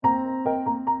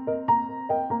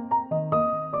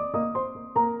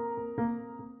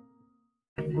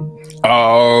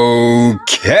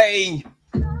Okay.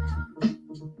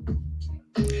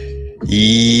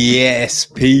 Yes,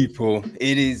 people,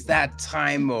 it is that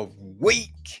time of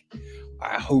week.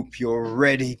 I hope you're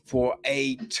ready for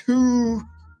a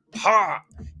two-part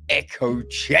echo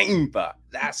chamber.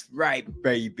 That's right,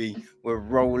 baby. We're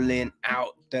rolling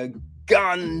out the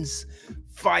guns.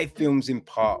 5 films in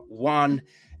part 1.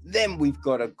 Then we've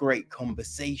got a great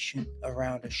conversation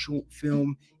around a short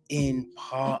film in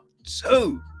part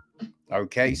 2.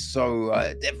 Okay, so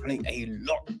definitely a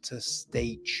lot to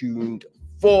stay tuned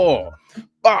for.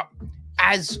 But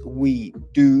as we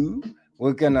do,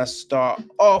 we're going to start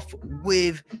off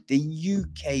with the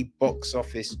UK box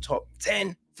office top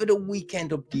 10 for the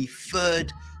weekend of the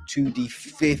 3rd to the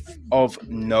 5th of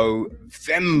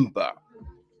November.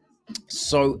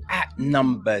 So at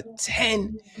number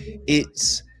 10,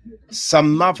 it's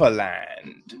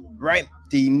Summerland, right?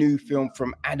 The new film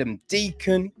from Adam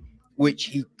Deacon, which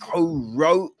he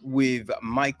co-wrote with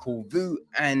Michael Vu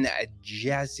and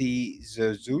Jazzy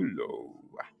Zazulu.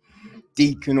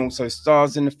 Deacon also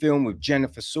stars in the film with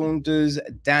Jennifer Saunders,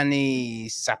 Danny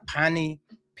Sapani,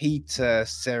 Peter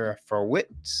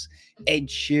Serafinowicz, Ed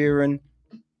Sheeran,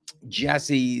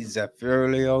 Jazzy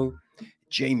Zafirlio,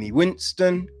 Jamie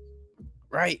Winston,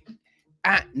 right?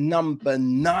 At number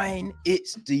 9,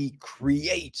 it's The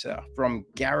Creator from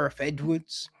Gareth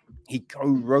Edwards. He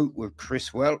co-wrote with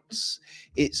Chris Welts.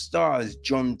 It stars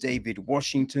John David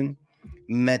Washington,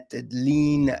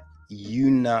 Madeline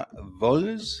Yuna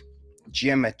Vols,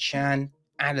 Gemma Chan,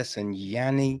 Addison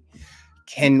Yanni,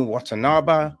 Ken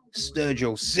Watanabe,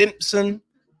 Sturgill Simpson.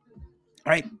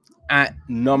 Right at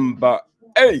number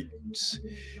 8,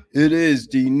 it is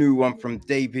the new one from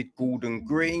David Gordon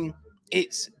Green.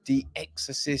 It's The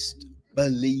Exorcist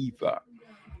Believer.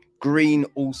 Green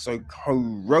also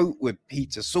co-wrote with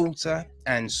Peter Salter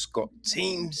and Scott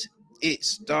Teems. It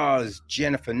stars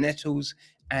Jennifer Nettles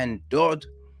and Dodd,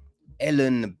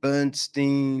 Ellen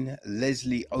Bernstein,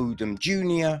 Leslie Odom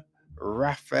Jr.,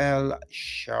 Raphael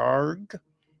Sharg,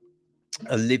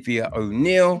 Olivia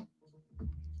O'Neill.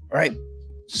 Right?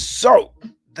 So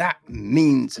that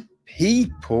means,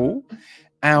 people,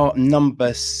 our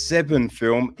number 7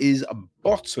 film is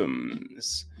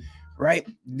Bottoms, right?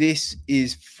 This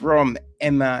is from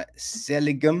Emma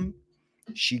Seligman.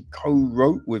 She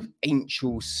co-wrote with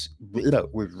Rachel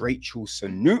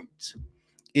Senoot.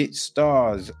 It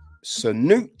stars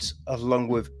Senoot along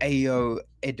with Ayo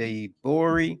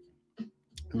Edebori,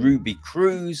 Ruby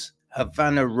Cruz,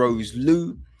 Havana Rose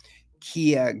Liu,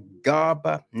 Kia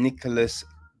Garber, Nicholas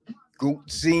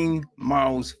Gultzine,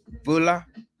 Miles Fuller,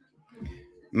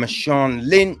 Marshawn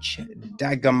Lynch,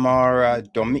 Dagmara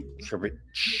Domitrovic.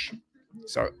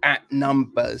 So at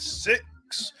number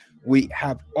 6, we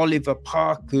have Oliver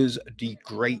Parker's The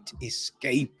Great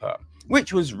Escaper,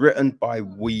 which was written by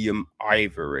William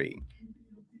Ivory.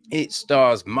 It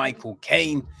stars Michael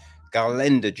Caine,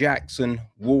 Galenda Jackson,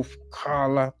 Wolf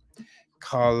Carla,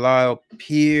 Carlisle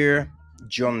Peer,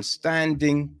 John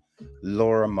Standing,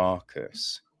 Laura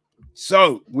Marcus.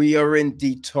 So we are in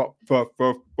the top 5,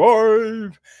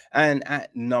 and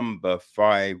at number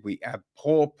 5 we have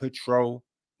Paw Patrol,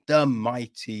 the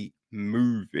Mighty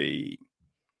Movie.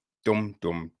 Dum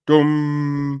dum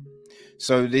dum.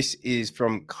 So this is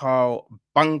from Carl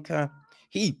Bunker.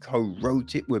 He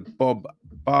co-wrote it with Bob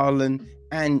Barlin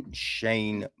and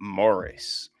Shane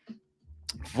Morris.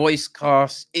 Voice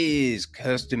cast is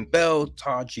Kirsten Bell,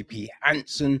 Tarji P.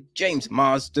 Hanson, James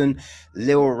Marsden,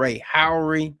 Lil Ray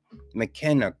Howery,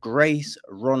 McKenna Grace,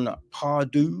 Ron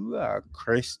Pardue,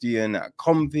 Christian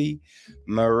Convey,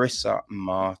 Marissa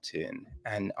Martin,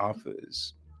 and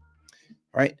others.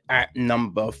 Right at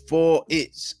number 4,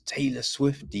 it's Taylor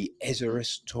Swift, The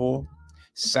Ezra's Tour.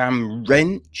 Sam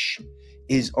Wrench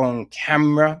is on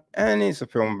camera, and it's a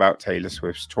film about Taylor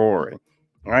Swift's touring.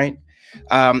 Right.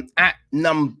 At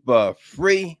number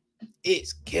 3,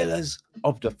 it's Killers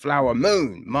of the Flower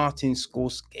Moon, Martin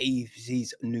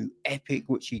Scorsese's new epic,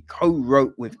 which he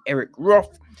co-wrote with Eric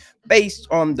Roth, based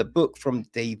on the book from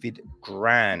David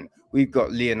Gran. We've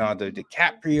got Leonardo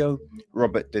DiCaprio,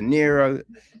 Robert De Niro,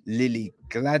 Lily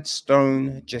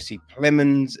Gladstone, Jesse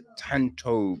Plemons,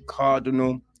 Tanto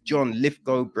Cardinal, John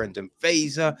Lithgow, Brendan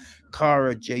Fraser,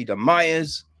 Cara Jada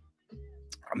Myers.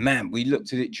 Man, we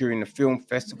looked at it during the film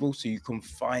festival, so you can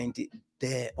find it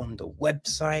there on the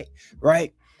website,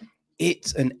 right?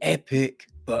 It's an epic,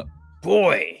 but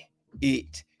boy,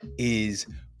 it is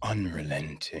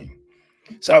unrelenting.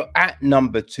 So at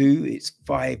number 2, it's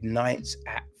Five Nights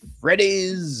at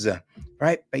Freddy's,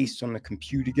 right? Based on the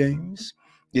computer games.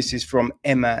 This is from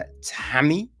Emma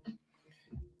Tammy,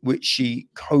 which she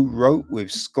co-wrote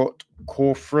with Scott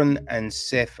Cawthon and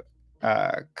Seth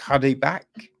Cuddeback.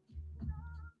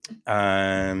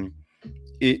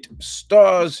 It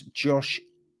stars Josh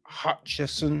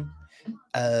Hutcherson,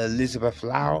 Elizabeth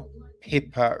Lau,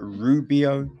 Pippa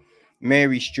Rubio,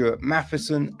 Mary Stuart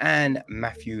Matheson, and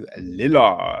Matthew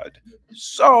Lillard.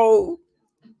 So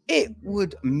it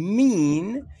would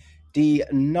mean the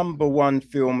number one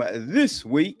film this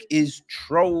week is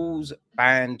Trolls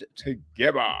Band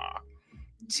Together.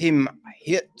 Tim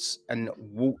Hitz and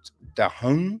Walt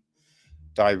Dahun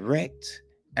direct,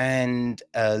 and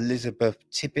Elizabeth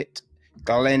Tippett,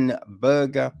 Glenn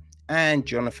Berger, and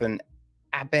Jonathan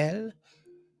Abel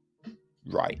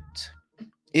write.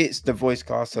 It's the voice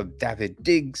cast of David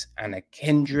Diggs, Anna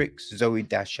Kendricks, Zoe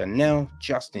Deschanel,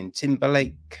 Justin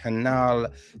Timberlake, Kanal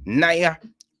Naya,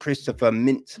 Christopher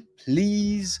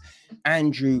Mintz-Please,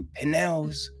 Andrew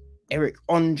Pinnells, Eric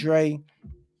Andre,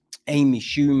 Amy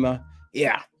Schumer.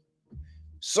 Yeah.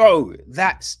 So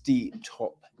that's the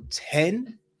top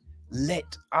 10.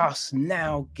 Let us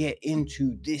now get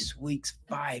into this week's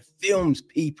 5 films,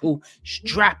 people.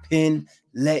 Strap in.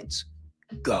 Let's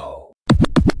go.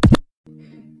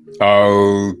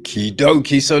 Okie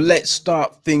dokie. So let's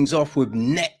start things off with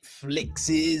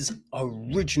Netflix's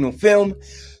original film,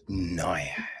 Nyad.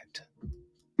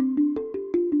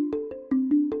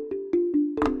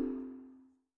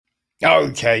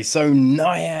 Okay, so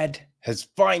Nyad has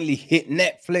finally hit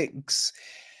Netflix.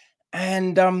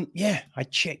 And yeah, I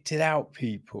checked it out,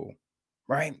 people.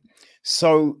 Right?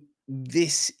 So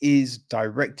this is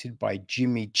directed by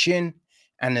Jimmy Chin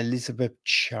and Elizabeth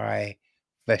Chai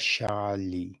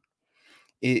Vaishali.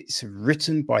 It's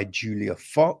written by Julia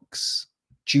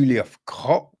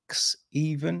Cox,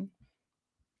 even.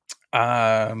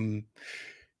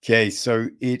 Okay, so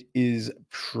it is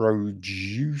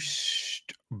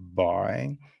produced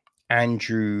by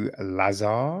Andrew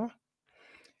Lazar,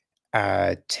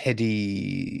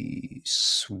 Teddy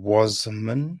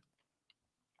Swazman.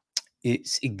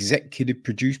 It's executive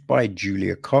produced by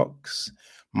Julia Cox,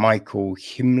 Michael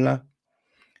Himmler,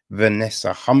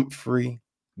 Vanessa Humphrey,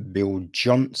 Bill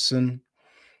Johnson,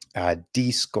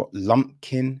 D. Scott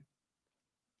Lumpkin,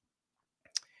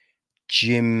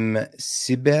 Jim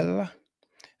Sibel,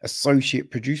 associate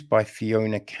produced by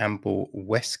Fiona Campbell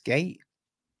Westgate.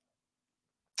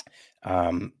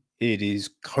 It is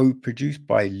co-produced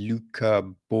by Luca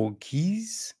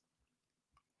Borghese.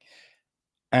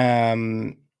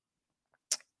 And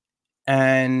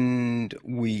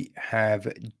we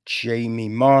have Jamie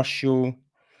Marshall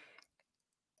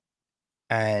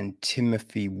and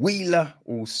Timothy Wheeler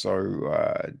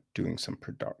also doing some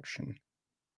production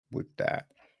with that.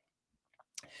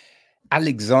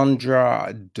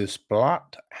 Alexandra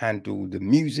Desplat handled the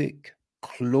music.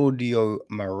 Claudio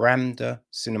Miranda,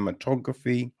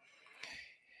 cinematography.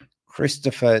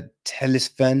 Christopher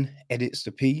Tellisven edits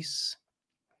the piece.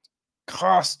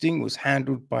 Casting was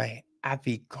handled by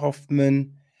Avi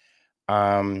Kaufman,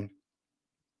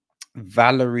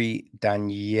 Valerie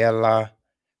Daniela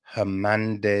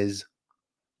Hernandez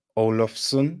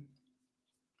Olofsson.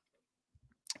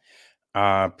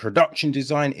 Production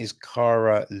design is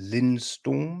Cara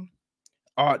Lindstorm.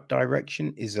 Art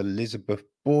direction is Elizabeth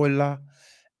Boiler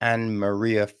and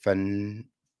Maria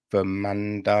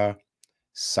Fernanda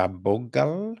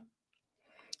Sabogal.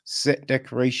 Set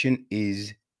decoration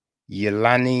is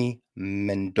Yelani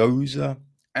Mendoza,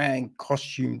 and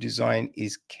costume design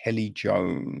is Kelly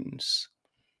Jones.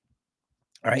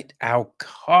 All right, our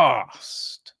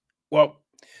cast. Well,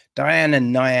 Diana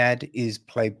Nyad is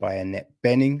played by Annette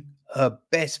Bening. Her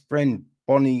best friend,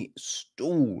 Bonnie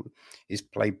Stool, is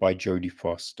played by Jodie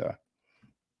Foster.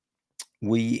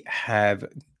 We have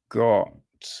got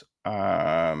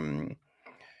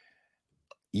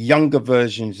younger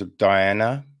versions of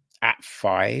Diana at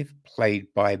 5,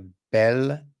 played by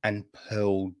Belle and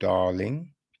Pearl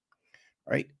Darling.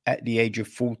 Right, at the age of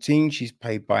 14, she's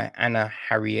played by Anna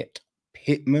Harriet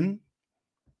Pittman.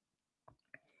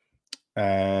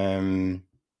 Okay,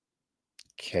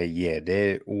 yeah,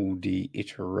 they're all the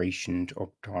iterations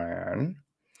of Diane.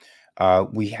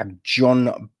 We have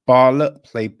John Bartlett,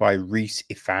 played by Rhys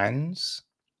Ifans.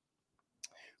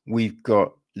 We've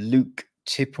got Luke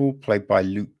Tipple, played by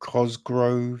Luke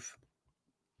Cosgrove.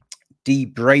 Dee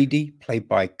Brady, played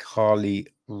by Carly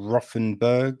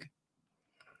Rothenberg.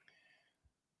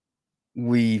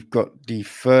 We've got the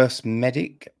first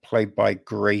medic, played by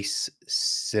Grace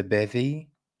Sebevi.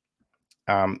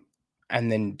 And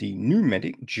then the new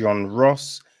medic, John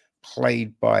Ross,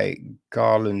 played by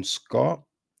Garland Scott.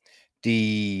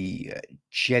 The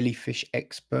jellyfish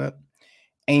expert,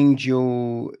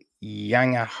 Angel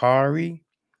Yangahari,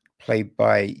 played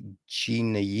by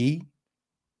Gina Yi.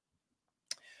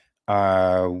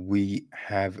 We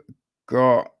have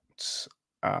got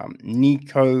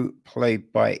Nico,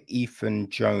 played by Ethan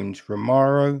Jones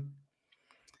Romaro.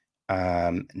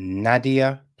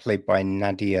 Nadia, played by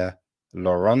Nadia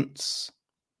Lawrence.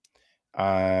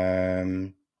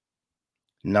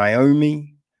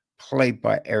 Naomi, played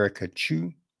by Erica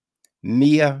Chu.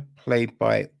 Mia, played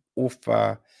by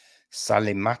Orfa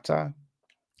Salimata.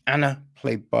 Anna,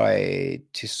 played by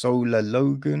Tisola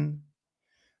Logan.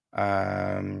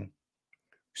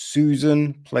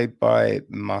 Susan, played by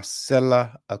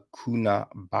Marcela Acuna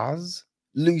Baz.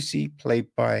 Lucy, played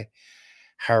by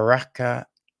Haraka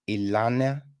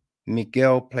Ilana.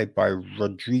 Miguel, played by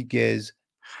Rodriguez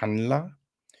Hanla.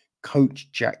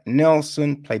 Coach Jack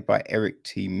Nelson, played by Eric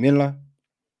T. Miller.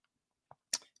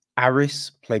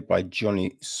 Aris, played by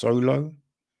Johnny Solo.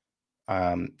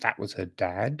 That was her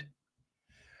dad.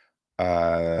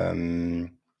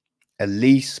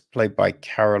 Elise, played by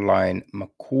Caroline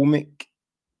McCormick.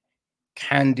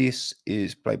 Candice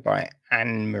is played by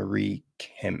Anne-Marie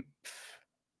Kempf.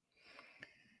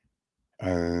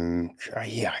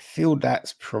 Yeah, I feel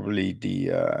that's probably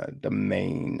the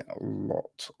main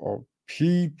lot of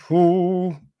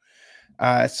people.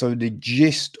 So the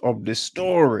gist of the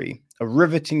story: a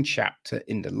riveting chapter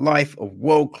in the life of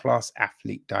world-class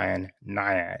athlete Diane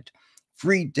Nyad.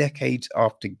 3 decades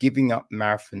after giving up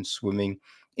marathon swimming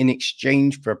in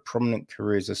exchange for a prominent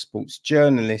career as a sports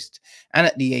journalist, and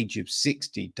at the age of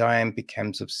 60, Diane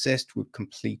becomes obsessed with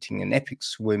completing an epic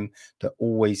swim that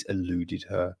always eluded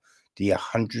her. The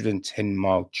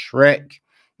 110-mile trek.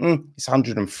 It's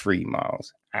 103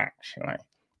 miles, actually.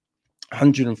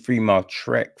 103-mile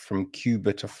trek from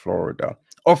Cuba to Florida,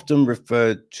 often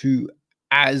referred to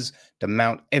as the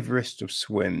Mount Everest of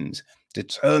swims.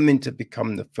 Determined to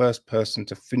become the first person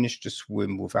to finish the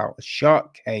swim without a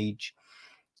shark cage,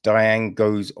 Diane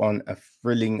goes on a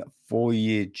thrilling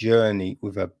 4-year journey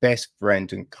with her best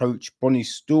friend and coach, Bonnie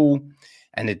Stool,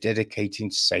 and a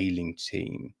dedicated sailing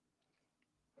team.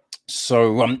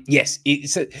 So, yes,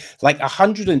 it's like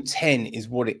 110 is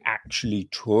what it actually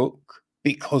took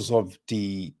because of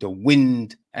the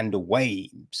wind and the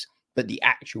waves, but the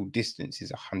actual distance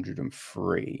is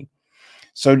 103.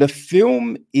 So the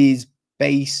film is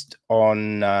based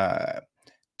on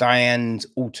Diane's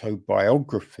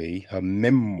autobiography, her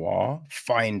memoir,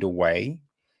 Find a Way,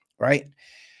 right?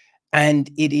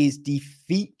 And it is the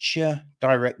feature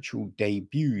directorial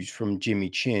debuts from Jimmy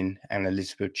Chin and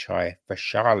Elizabeth Chai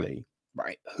Vaishali,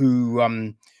 right? Who,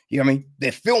 you know, I mean,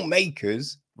 they're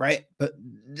filmmakers, right? But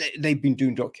they've been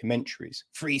doing documentaries.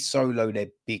 Free Solo, their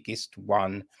biggest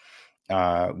one,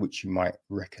 which you might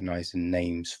recognize the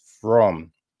names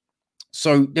from.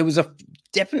 So there was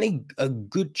definitely a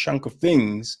good chunk of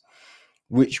things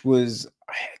which was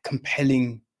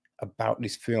compelling about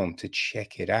this film to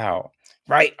check it out.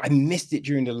 Right, I missed it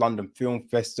during the London Film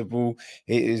Festival.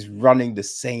 It is running the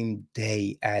same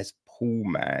day as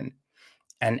Pullman,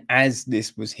 and as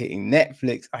this was hitting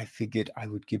Netflix, I figured I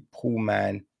would give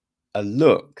Pullman a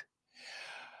look.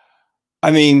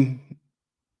 I mean,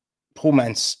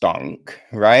 Pullman stunk,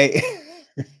 right?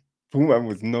 Pullman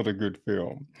was not a good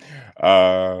film,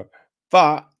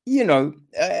 but you know,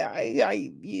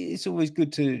 it's always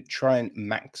good to try and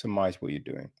maximize what you're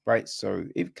doing, right? So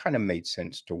it kind of made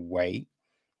sense to wait.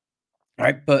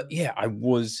 Right. But yeah, I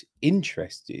was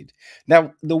interested.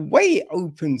 Now, the way it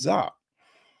opens up,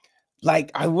 like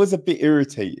I was a bit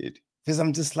irritated because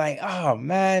I'm just like, oh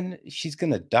man, she's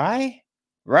gonna die,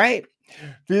 right?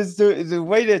 Because the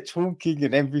way they're talking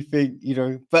and everything, you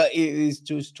know, but it is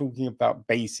just talking about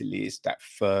basically it's that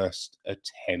first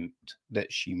attempt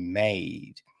that she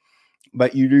made.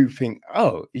 But you do think,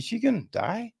 oh, is she gonna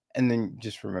die? And then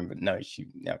just remember, no,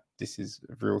 this is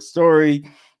a real story,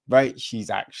 right? She's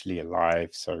actually alive.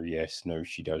 So yes, no,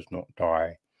 she does not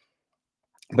die.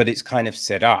 But it's kind of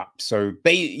set up. So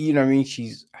you know, I mean,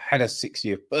 she's had her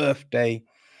 60th birthday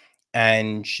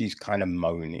and she's kind of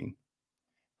moaning,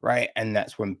 right? And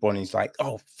that's when Bonnie's like,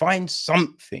 oh, find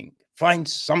something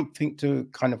to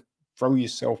kind of throw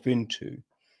yourself into.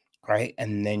 Right.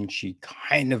 And then she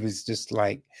kind of is just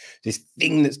like this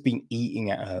thing that's been eating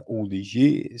at her all these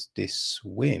years, this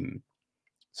swim.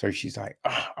 So she's like,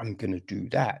 oh, I'm going to do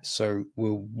that. So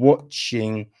we're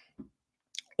watching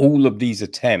all of these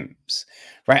attempts.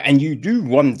 Right. And you do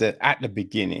wonder at the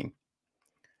beginning,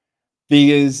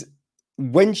 because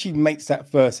when she makes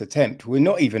that first attempt, we're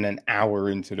not even an hour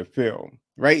into the film.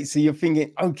 Right. So you're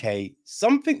thinking, okay,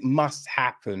 something must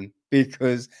happen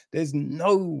because there's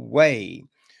no way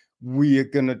we are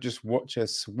going to just watch her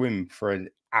swim for an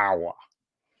hour,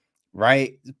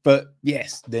 right? But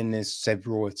yes, then there's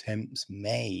several attempts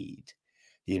made,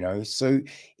 So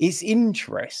it's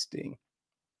interesting.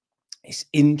 It's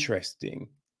interesting.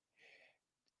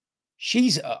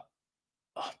 She's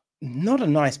not a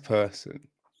nice person.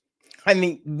 I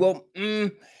mean, well,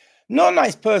 not a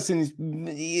nice person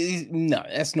no,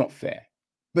 that's not fair.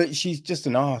 But she's just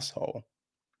an asshole,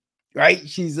 right?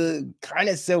 She's a kind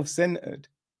of self-centered.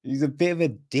 She's a bit of a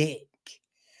dick,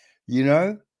 you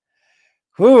know?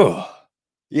 Whew.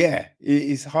 Yeah,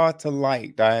 it's hard to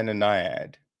like Diana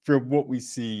Nyad from what we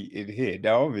see in here.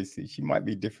 Now, obviously, she might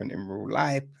be different in real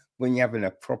life when you're having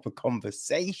a proper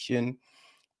conversation,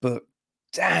 but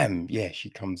damn, yeah, she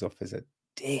comes off as a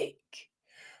dick.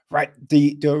 Right.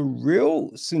 The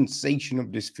real sensation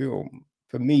of this film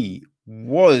for me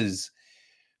was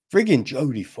friggin'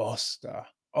 Jodie Foster.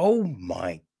 Oh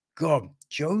my god,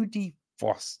 Jodie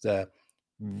Foster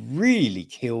really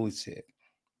kills it.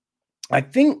 I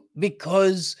think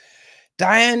because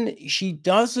Diane, she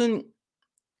doesn't,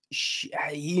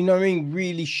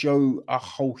 really show a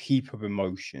whole heap of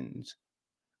emotions,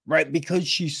 right? Because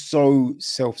she's so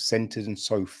self-centered and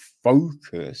so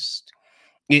focused.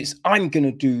 It's, I'm going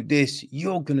to do this.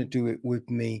 You're going to do it with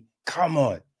me. Come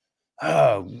on.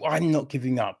 Oh, I'm not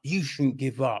giving up. You shouldn't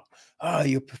give up. Oh,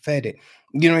 you're pathetic.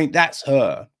 That's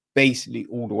her basically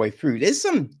all the way through. There's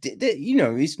some,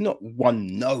 it's not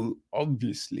one note,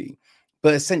 obviously,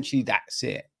 but essentially that's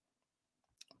it.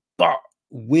 But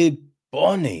with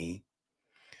Bonnie,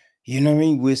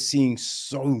 we're seeing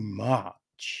so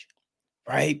much,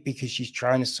 right? Because she's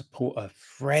trying to support her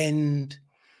friend.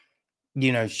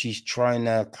 She's trying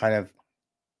to kind of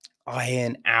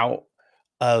iron out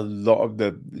a lot of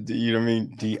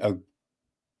the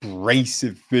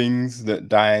abrasive things that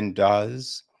Diane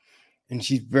does. And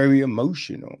she's very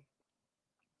emotional,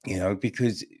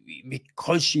 because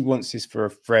she wants this for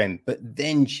a friend, but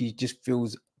then she just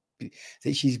feels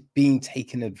that she's being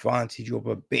taken advantage of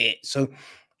a bit. So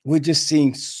we're just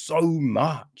seeing so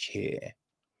much here.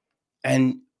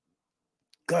 And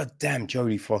goddamn,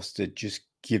 Jodie Foster just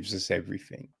gives us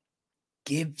everything.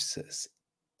 Gives us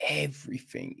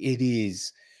everything. It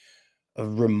is a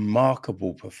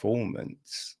remarkable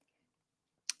performance.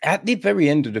 At the very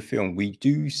end of the film, we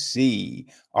do see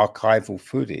archival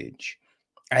footage,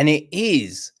 and it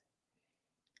is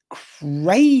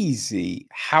crazy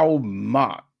how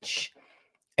much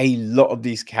a lot of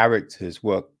these characters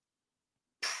were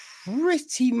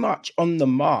pretty much on the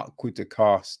mark with the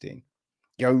casting.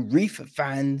 Reefer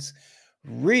fans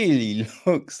really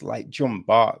looks like John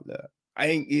Bartlett. I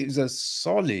think it was a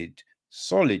solid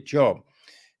job.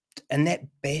 Annette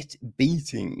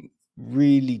Beating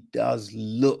really does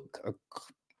look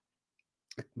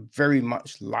very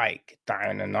much like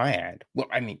Diana Nyad. Well,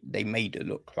 I mean, they made her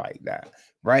look like that,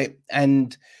 right?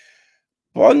 And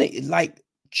Bonnie, like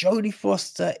Jodie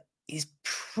Foster, is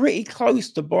pretty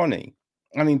close to Bonnie.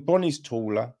 I mean, Bonnie's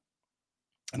taller,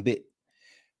 a bit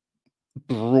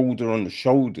broader on the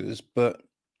shoulders, but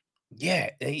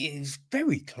yeah, it's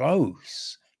very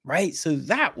close, right? So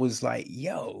that was like,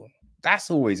 yo, that's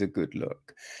always a good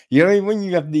look. When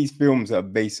you have these films that are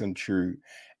based on true,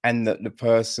 and that the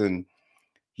person,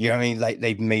 like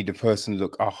they've made the person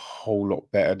look a whole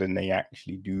lot better than they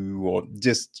actually do, or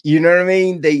just,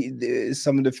 they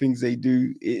some of the things they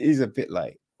do, it is a bit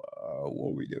like, what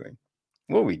are we doing?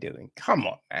 What are we doing? Come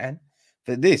on, man.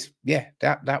 But this, yeah,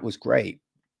 that was great.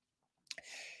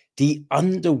 The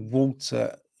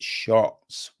underwater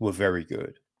shots were very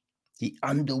good. The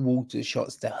underwater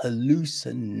shots, the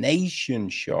hallucination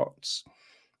shots,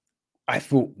 I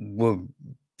thought were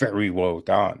very well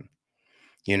done.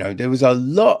 There was a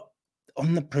lot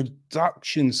on the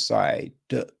production side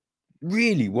that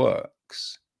really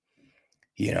works.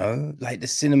 Like the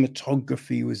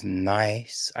cinematography was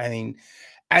nice. I mean,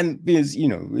 and because,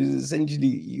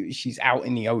 essentially she's out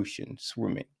in the ocean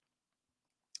swimming.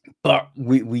 But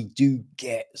we do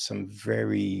get some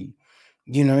very,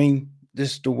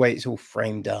 just the way it's all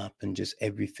framed up and just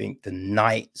everything, the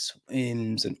night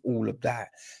swims and all of that.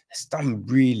 It's done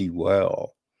really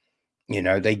well.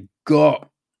 They got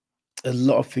a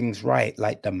lot of things right,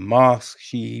 like the mask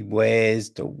she wears,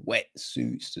 the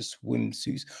wetsuits, the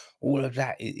swimsuits, all of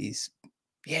that is,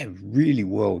 yeah, really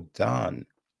well done.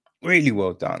 Really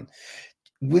well done.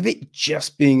 With it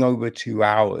just being over 2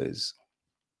 hours,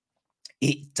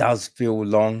 it does feel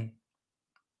long,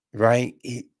 right?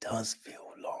 It does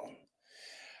feel long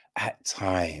at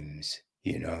times,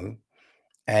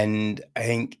 and I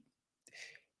think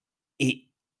it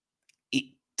it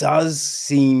does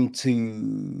seem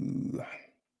to,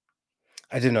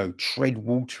 I don't know, tread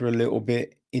water a little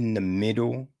bit in the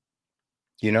middle,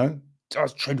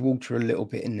 does tread water a little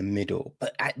bit in the middle,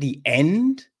 but at the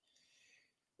end,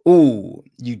 Oh,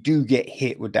 you do get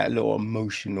hit with that little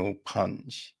emotional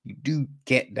punch. You do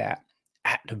get that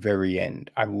at the very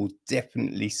end. I will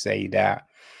definitely say that.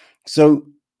 So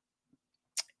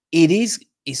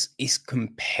it's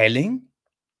compelling,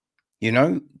 you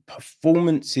know,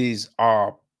 performances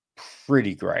are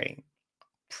pretty great.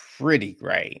 Pretty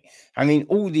great. I mean,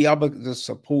 all the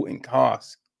supporting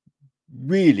cast,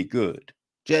 really good.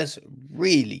 Just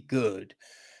really good.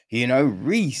 You know,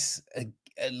 Reese,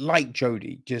 like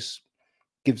Jodie, just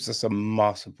gives us a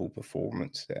masterful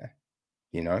performance there,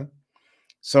 you know?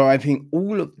 So I think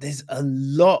there's a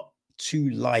lot to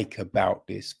like about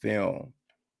this film.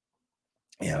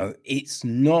 You know, it's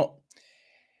not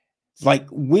like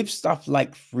with stuff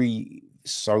like Free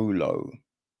Solo,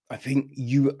 I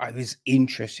was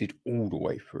interested all the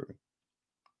way through.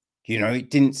 You know, it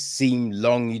didn't seem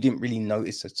long. You didn't really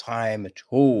notice the time at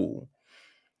all.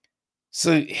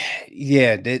 So,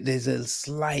 yeah, there's a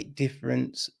slight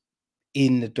difference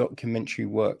in the documentary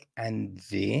work and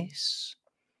this,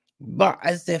 but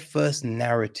as their first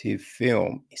narrative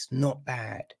film, it's not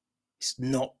bad. It's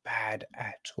not bad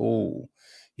at all.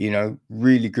 You know,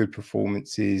 really good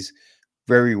performances,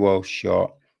 very well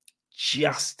shot.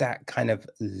 Just that kind of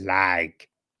lag,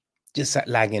 just that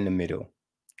lag in the middle,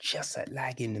 just that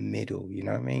lag in the middle. You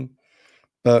know what I mean?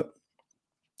 But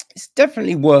it's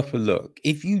definitely worth a look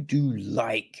if you do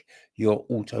like your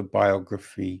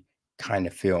autobiography kind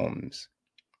of films,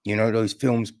 you know, those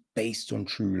films based on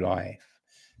true life.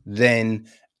 Then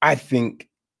I think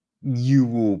you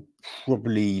will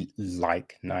probably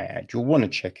like Naiad. You'll want to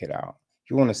check it out.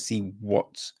 You want to see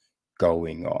what's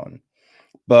going on.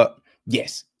 But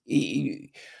yes, you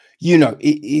know,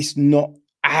 it's not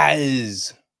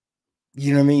as,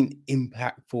 you know what I mean,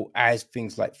 impactful as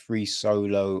things like Free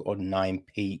Solo or Nine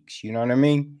Peaks, you know what I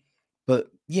mean? But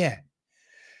yeah,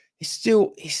 it's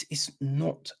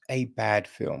not a bad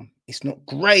film. It's not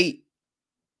great,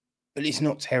 but it's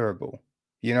not terrible.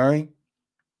 You know,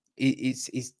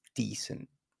 it's decent.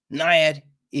 Naiad,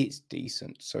 it's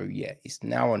decent. So yeah, it's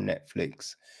now on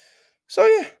Netflix. So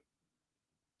yeah,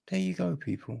 there you go,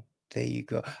 people. There you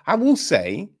go. I will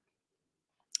say,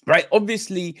 right?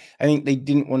 Obviously, I think they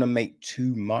didn't want to make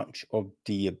too much of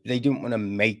they didn't want to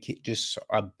make it just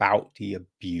about the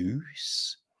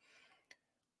abuse,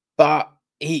 but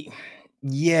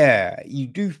yeah, you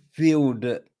do feel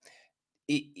that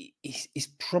it's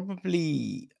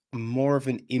probably more of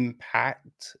an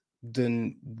impact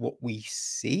than what we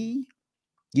see.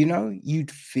 You know,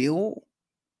 you'd feel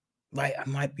like, I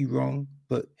might be wrong,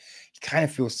 but you kind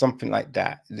of feel something like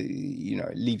that. You know,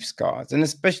 it leaves scars, and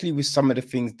especially with some of the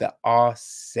things that are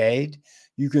said,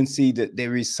 you can see that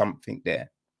there is something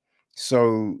there.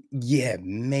 So yeah,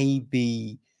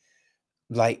 maybe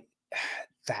like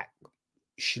that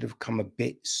should have come a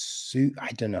bit soon.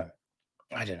 I don't know.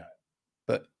 I don't know.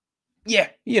 But yeah,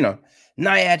 you know,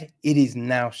 Naiad, it is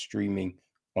now streaming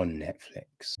on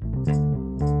Netflix.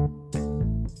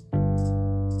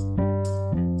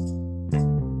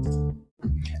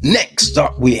 Next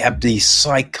up, we have the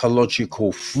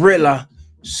psychological thriller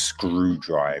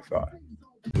Screwdriver.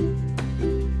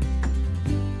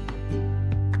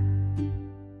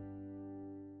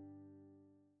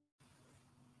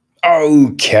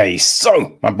 Okay,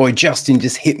 so my boy Justin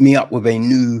just hit me up with a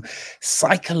new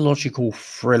psychological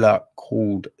thriller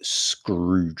called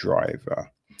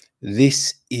Screwdriver.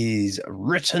 This is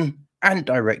written and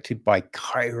directed by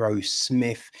Cairo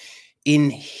Smith in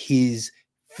his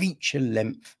feature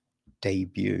length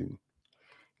debut.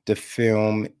 The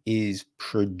film is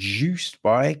produced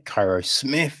by Cairo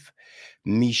Smith,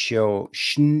 Michel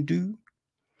Shindu,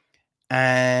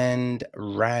 and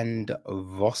Rand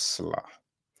Vossler.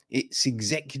 It's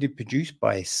executive produced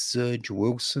by Serge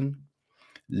Wilson,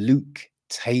 Luke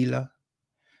Taylor,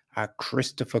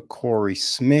 Christopher Corey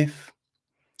Smith,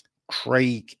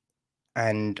 Craig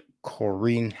and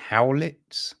Corinne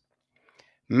Howlett,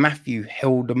 Matthew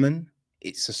Helderman.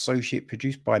 It's associate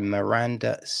produced by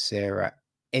Miranda Sarah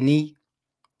Ennie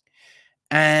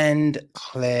and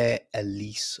Claire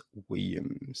Elise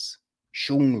Williams.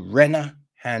 Sean Renner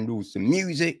handles the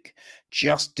music,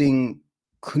 Justin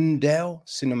Kundell,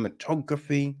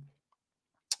 cinematography,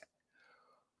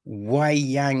 Wei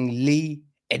Yang Lee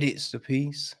edits the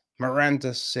piece,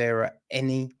 Miranda Sarah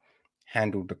Ennie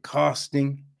handled the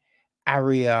casting,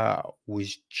 Aria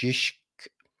Wojcik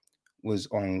was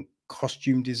on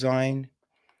costume design,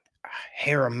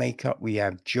 hair and makeup, we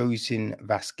have Josin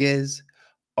Vasquez,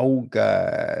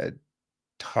 Olga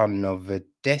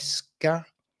Tarnovedeska,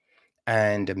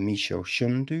 and Michel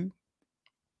Shundu.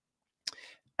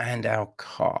 And our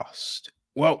cast.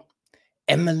 Well,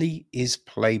 Emily is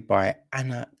played by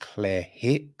Anna Claire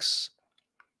Hicks.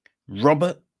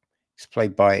 Robert is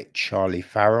played by Charlie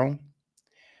Farrell.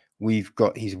 We've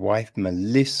got his wife,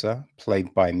 Melissa,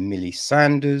 played by Millie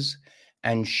Sanders.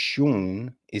 And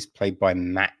Sean is played by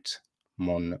Matt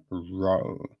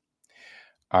Monroe.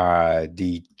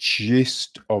 The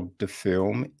gist of the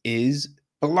film is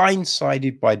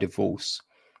blindsided by divorce.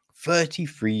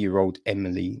 33-year-old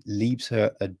Emily leaves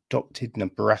her adopted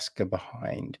Nebraska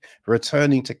behind,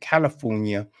 returning to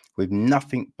California with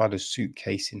nothing but a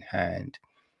suitcase in hand.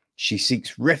 She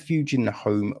seeks refuge in the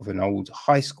home of an old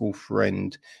high school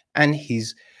friend and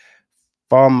his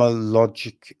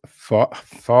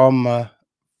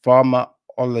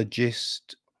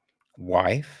pharmacologist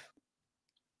wife.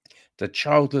 The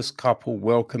childless couple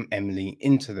welcome Emily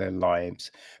into their lives,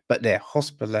 but their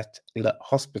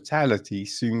hospitality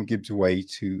soon gives way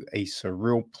to a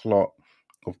surreal plot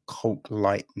of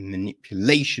cult-like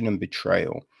manipulation and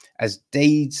betrayal. As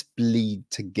days bleed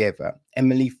together,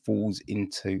 Emily falls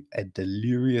into a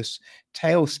delirious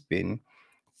tailspin,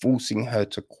 forcing her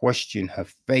to question her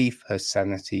faith, her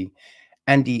sanity,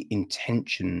 and the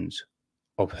intentions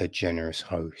of her generous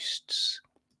hosts.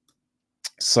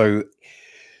 So,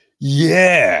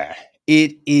 yeah,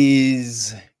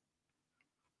 it's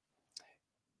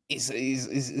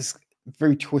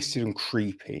very twisted and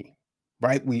creepy,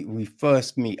 right? We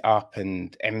first meet up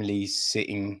and Emily's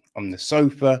sitting on the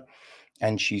sofa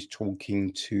and she's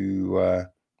talking to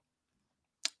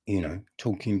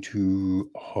talking to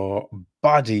her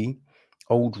buddy,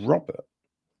 old Robert,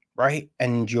 right?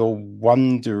 And you're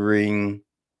wondering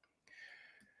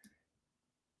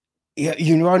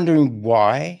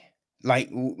why, like,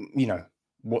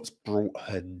 what's brought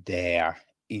her there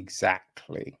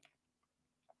exactly.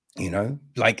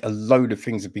 Like a load of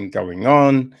things have been going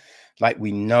on. Like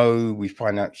we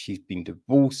find out she's been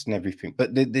divorced and everything,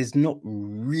 but there's not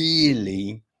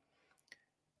really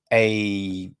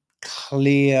a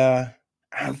clear.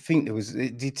 I don't think there was.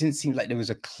 It didn't seem like there was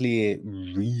a clear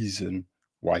reason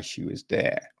why she was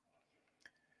there.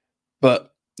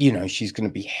 But she's going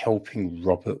to be helping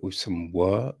Robert with some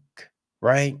work,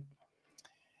 right?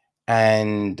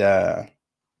 And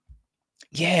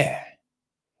yeah,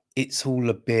 it's all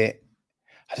a bit.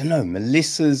 I don't know.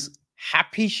 Melissa's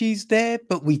happy she's there,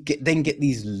 but we get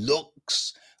these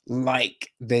looks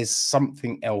like there's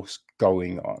something else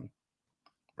going on,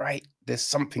 right? There's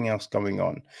something else going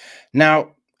on.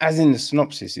 Now, as in the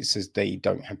synopsis, it says they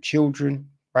don't have children,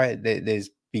 right?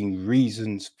 There's been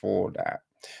reasons for that.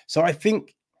 So I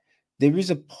think there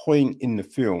is a point in the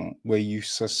film where you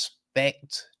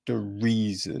suspect the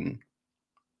reason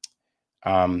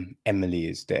Emily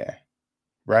is there,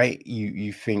 right?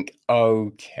 You think,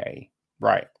 okay,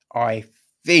 right, I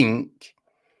think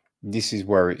this is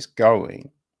where it's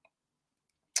going.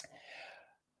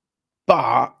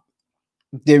 But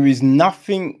there is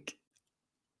nothing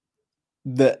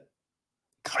that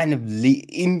kind of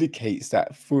indicates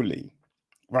that fully,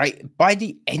 right? By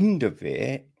the end of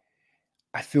it,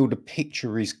 I feel the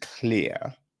picture is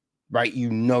clear, right? You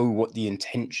know what the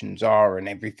intentions are and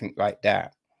everything like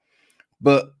that.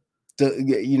 But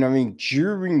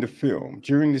during the film,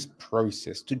 during this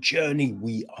process, the journey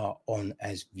we are on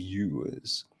as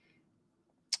viewers,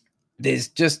 there's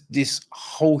just this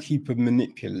whole heap of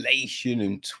manipulation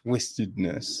and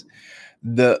twistedness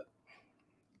that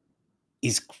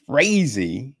is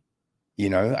crazy.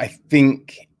 I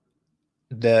think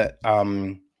that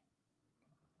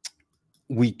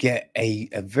we get a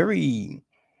very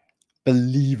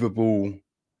believable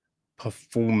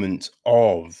performance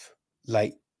of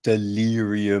like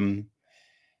delirium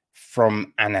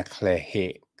from Anna Claire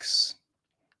Hicks.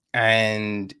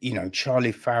 And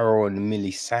Charlie Farrell and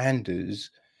Millie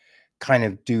Sanders kind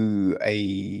of do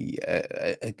a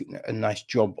nice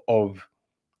job of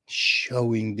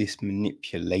showing this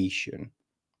manipulation,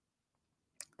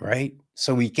 right?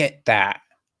 So we get that.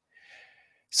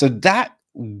 So that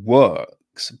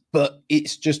works, but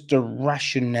it's just the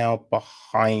rationale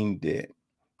behind it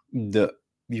that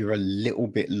you're a little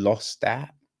bit lost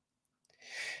at.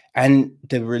 And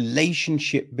the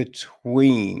relationship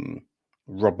between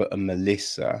Robert and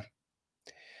Melissa,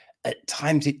 at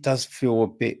times it does feel a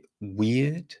bit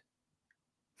weird,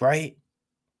 right?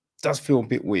 It does feel a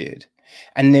bit weird.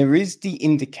 And there is the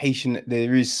indication that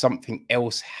there is something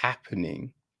else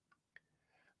happening,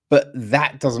 but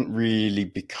that doesn't really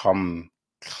become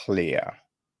clear,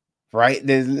 right?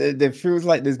 There feels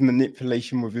like there's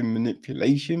manipulation within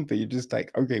manipulation, but you're just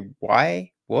like, okay,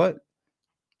 why? What?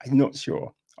 I'm not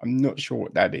sure. I'm not sure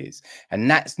what that is. And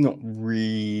that's not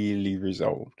really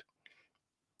resolved.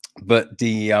 But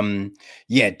the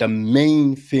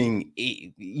main thing,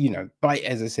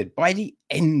 as I said, by the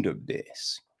end of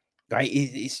this, right,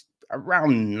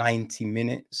 around 90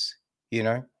 minutes, you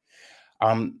know.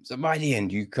 So by the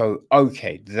end, you go,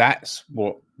 okay, that's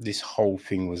what this whole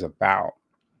thing was about.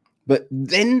 But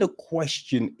then the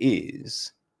question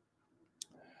is,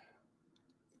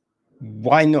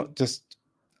 why not just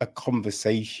a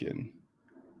conversation?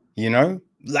 You know,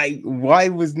 like, why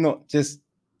was not just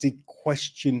the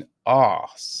question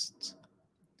asked?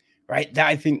 Right? That,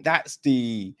 I think that's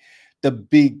the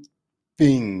big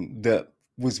thing that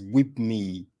was with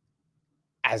me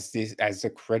as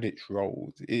the credits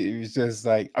rolled. It was just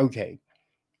like, okay,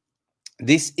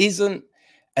 this isn't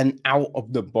an out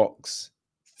of the box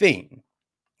thing,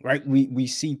 right? We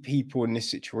see people in this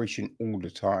situation all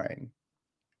the time,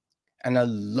 and a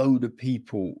load of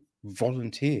people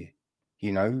volunteer,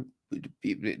 you know,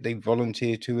 they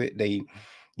volunteer to it. They,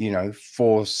 you know,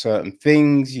 for certain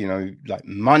things, you know, like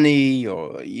money,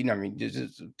 or, you know, I mean,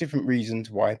 there's different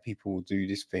reasons why people will do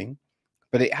this thing,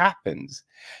 but it happens.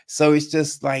 So it's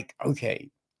just like, okay,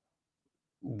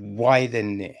 why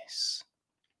then this?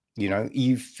 You know,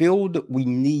 you feel that we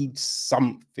need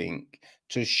something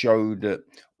to show that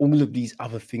all of these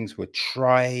other things were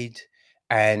tried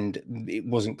and it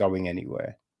wasn't going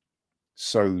anywhere.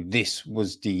 So this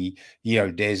was the, you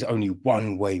know, there's only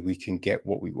one way we can get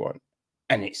what we want,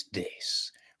 and it's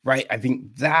this, right? I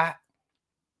think that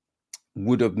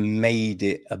would have made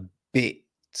it a bit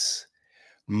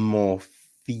more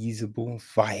feasible,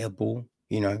 viable,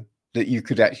 you know, that you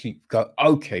could actually go,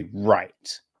 okay,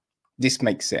 right, this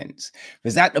makes sense.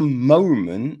 Because at the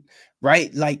moment,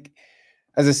 right, like,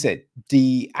 as I said,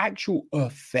 the actual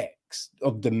effects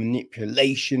of the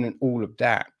manipulation and all of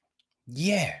that,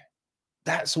 yeah,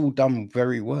 that's all done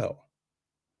very well.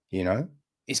 You know,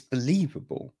 it's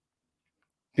believable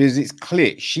because it's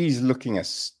clear she's looking a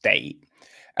state.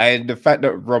 And the fact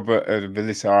that Robert and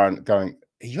Melissa aren't going,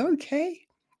 are you okay?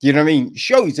 You know what I mean?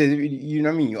 Shows that, you know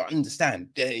what I mean? You understand,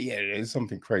 yeah, there's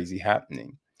something crazy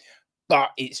happening. But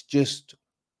it's just,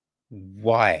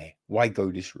 why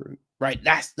go this route, right?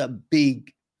 That's the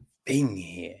big thing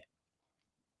here.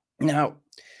 Now,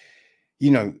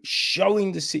 you know,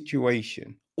 showing the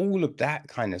situation, all of that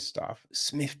kind of stuff,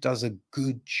 Smith does a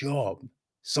good job.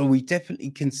 So we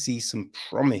definitely can see some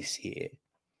promise here.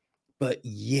 But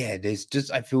yeah, there's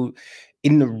just, I feel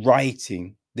in the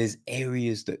writing, there's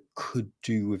areas that could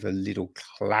do with a little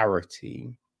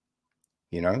clarity,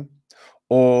 you know,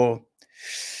 or,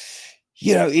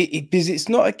 you know, because it's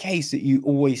not a case that you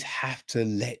always have to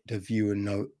let the viewer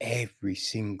know every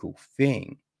single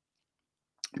thing.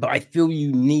 But I feel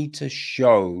you need to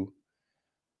show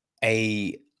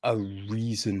a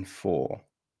reason for,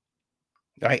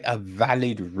 right, a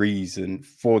valid reason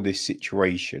for this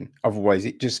situation. Otherwise,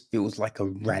 it just feels like a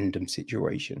random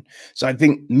situation. So I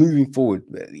think moving forward,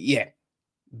 yeah,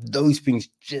 those things,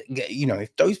 you know,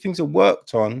 if those things are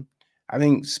worked on, I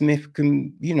think Smith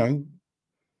can, you know,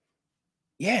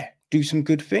 yeah, do some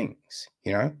good things,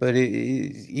 you know. But it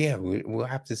is, yeah, we'll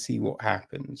have to see what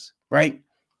happens, right?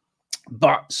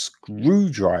 But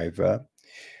Screwdriver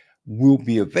will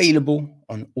be available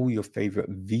on all your favorite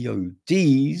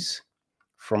VODs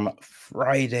from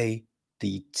Friday,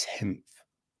 the 10th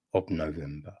of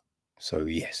November. So,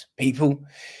 yes, people,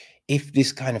 if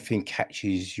this kind of thing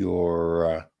catches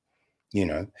your, you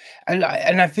know, and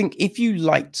I think if you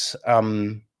liked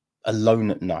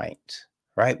Alone at Night,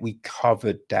 right, we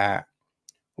covered that,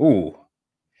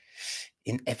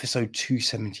 in episode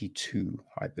 272,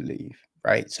 I believe.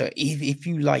 Right. So if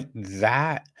you like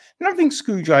that, then I think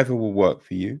Screwdriver will work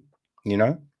for you, you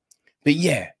know. But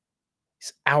yeah,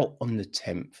 it's out on the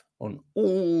 10th on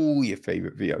all your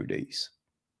favorite VODs.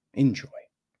 Enjoy.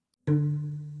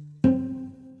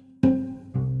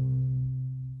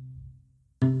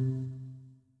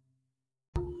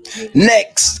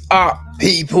 Next up,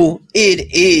 people,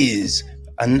 it is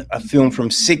a film from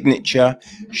Signature,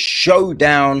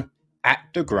 Showdown at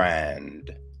the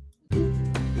Grand.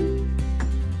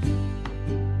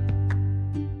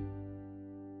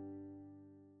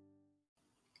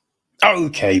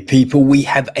 Okay, people, we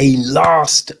have a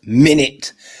last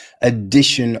minute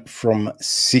addition from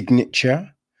Signature,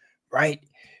 right?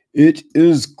 It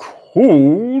is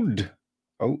called,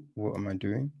 oh, what am I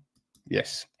doing?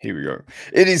 Yes, here we go.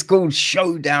 It is called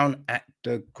Showdown at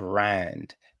the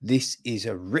Grand. This is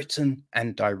written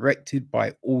and directed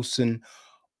by Orson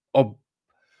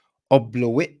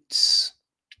Oblowitz.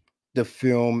 The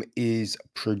film is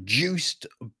produced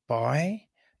by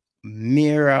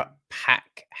Mira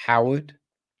Pack Howard,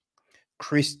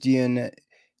 Christian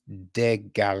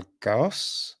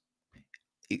DeGalgos.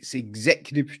 It's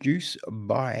executive produced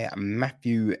by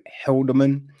Matthew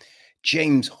Helderman,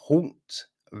 James Holt,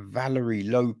 Valerie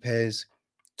Lopez,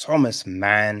 Thomas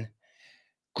Mann,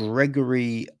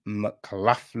 Gregory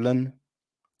McLaughlin,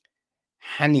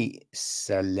 Hani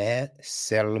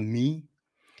Selmi,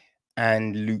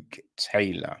 and Luke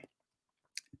Taylor.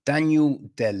 Daniel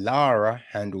Delara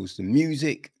handles the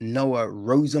music, Noah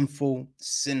Rosenthal,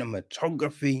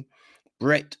 cinematography,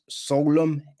 Brett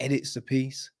Solom edits the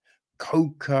piece,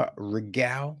 Coca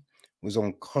Regal was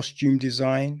on costume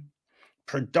design,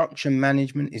 production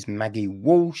management is Maggie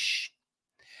Walsh,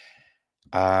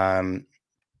 art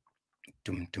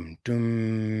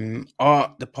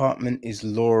department is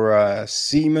Laura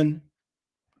Seaman,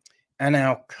 and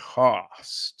our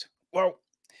cast. Well,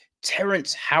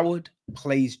 Terrence Howard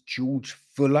plays George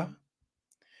Fuller,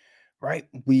 right?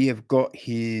 We have got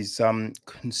his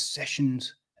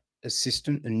concessions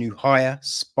assistant, a new hire,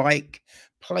 Spike,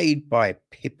 played by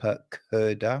Pippa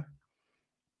Kurda.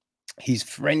 His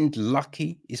friend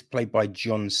Lucky is played by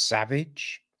John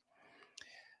Savage.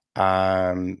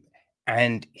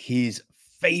 And his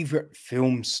favorite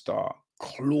film star,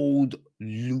 Claude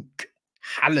Luke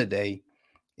Halliday,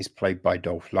 is played by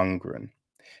Dolph Lundgren.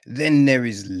 Then there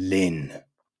is Lynn.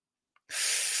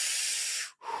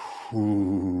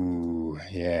 Ooh,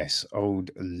 yes,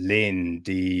 old Lynn,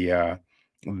 the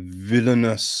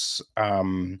villainous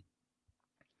oh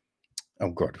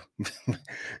god,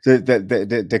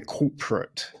 the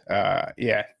corporate,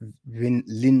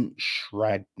 Lynn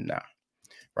Schradner,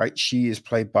 right? She is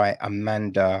played by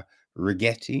Amanda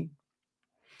Rigetti.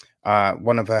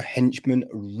 One of her henchmen,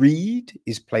 Reed,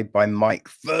 is played by Mike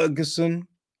Ferguson.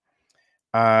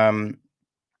 And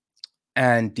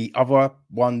the other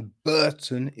one,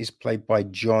 Burton, is played by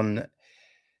John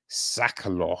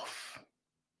Sakaloff.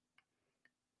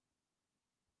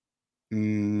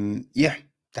 Yeah,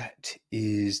 that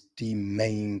is the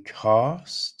main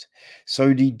cast.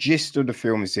 So the gist of the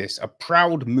film is this: a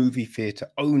proud movie theatre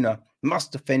owner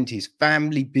must defend his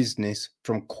family business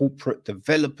from corporate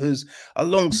developers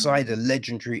alongside a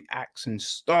legendary action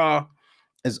star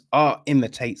as art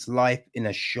imitates life in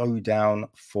a showdown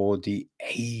for the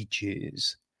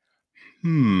ages.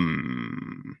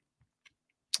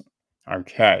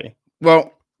 Okay.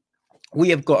 Well, we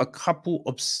have got a couple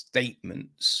of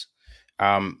statements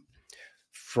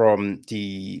from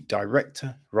the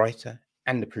director, writer,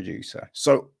 and the producer.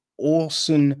 So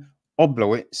Orson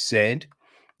Oblowitz said,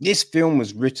 "This film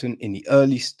was written in the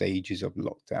early stages of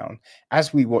lockdown.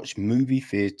 As we watched movie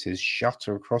theaters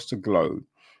shutter across the globe,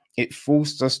 it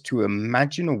forced us to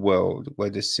imagine a world where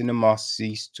the cinema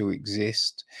ceased to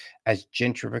exist as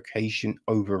gentrification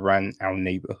overran our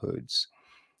neighborhoods.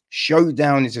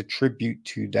 Showdown is a tribute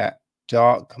to that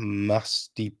dark,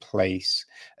 musty place,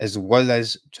 as well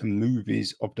as to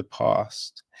movies of the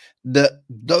past that,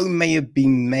 though may have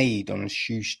been made on a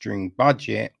shoestring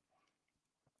budget,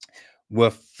 were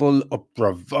full of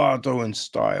bravado and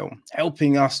style,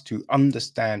 helping us to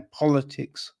understand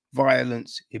politics,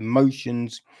 violence,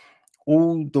 emotions,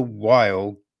 all the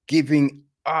while giving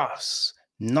us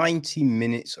 90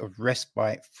 minutes of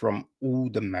respite from all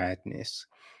the madness.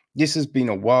 This has been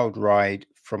a wild ride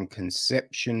from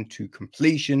conception to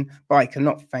completion, but I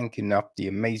cannot thank enough the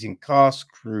amazing cast,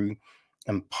 crew,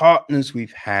 and partners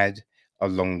we've had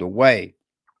along the way."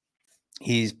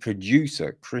 His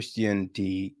producer, Christian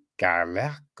de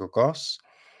Galacos,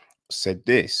 said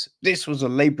this: "This was a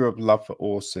labor of love for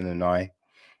Orson and I,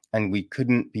 and we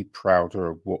couldn't be prouder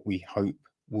of what we hope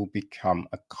will become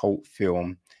a cult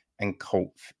film and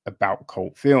about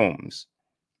cult films.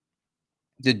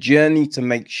 The journey to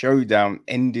make Showdown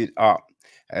ended up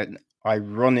an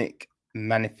ironic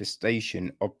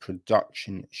manifestation of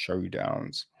production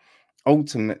showdowns,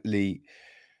 ultimately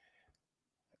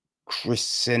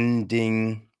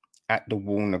crescending at the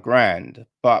Warner Grand,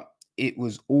 but it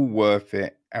was all worth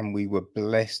it, and we were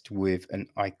blessed with an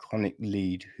iconic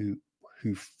lead who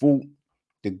fought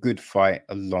the good fight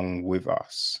along with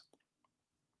us."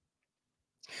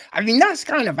 I mean, that's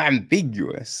kind of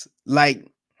ambiguous. Like,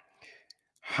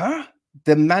 huh?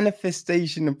 The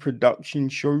manifestation of production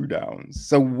showdowns.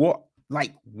 So what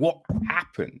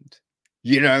happened?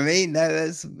 You know what I mean?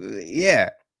 That's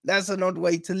an odd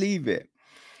way to leave it.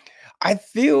 I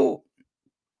feel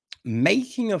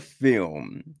making a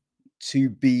film to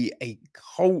be a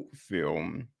cult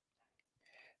film,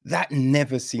 that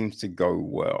never seems to go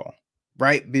well,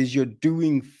 right? Because you're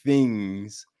doing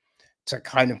things to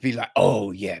kind of be like,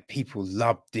 oh yeah, people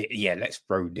loved it. Yeah, let's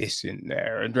throw this in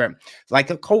there. And like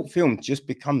a cult film just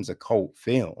becomes a cult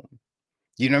film.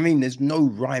 You know what I mean? There's no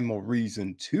rhyme or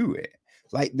reason to it.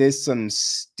 Like there's some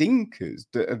stinkers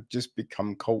that have just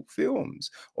become cult films,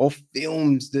 or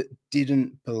films that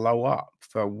didn't blow up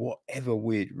for whatever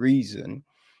weird reason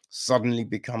suddenly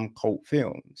become cult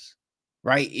films.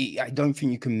 right? I don't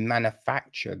think you can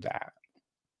manufacture that.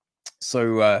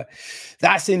 So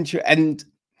that's interesting. And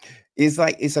it's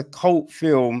like it's a cult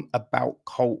film about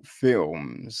cult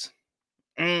films.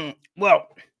 Well,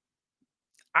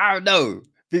 I don't know,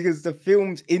 because the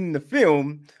films in the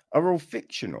film are all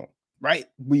fictional, right?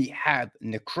 We have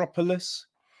Necropolis,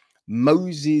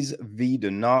 Moses v.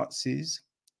 the Nazis,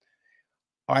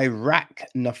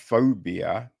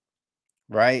 Arachnophobia,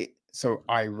 right? So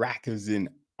Iraq is in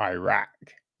Iraq,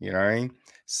 you know,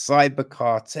 Cyber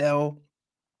Cartel,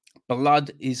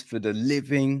 Blood is for the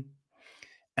Living,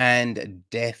 and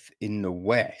Death in the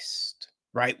West,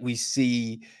 right? We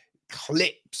see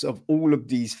clips of all of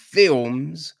these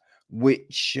films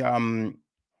which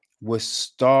were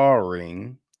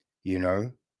starring, you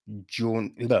know,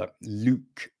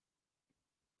 Luke.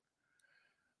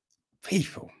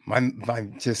 People, my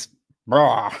just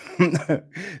blah,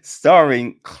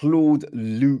 starring Claude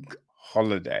Luke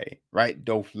Holiday, right?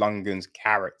 Dolph Lundgren's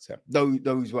character.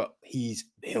 Those were his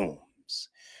films.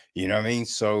 You know what I mean?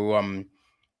 So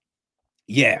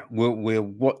yeah, we're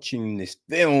watching this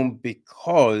film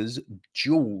because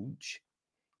George,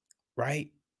 right?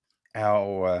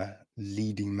 Our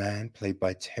leading man, played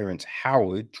by Terrence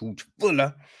Howard, George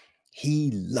Fuller,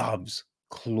 he loves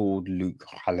Claude Luke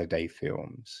Holiday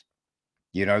films.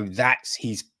 You know, that's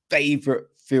his favorite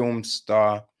film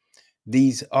star.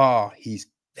 These are his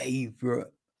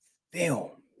favorite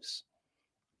films.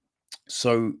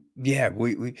 So yeah,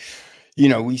 we you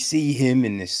know, we see him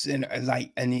in this, and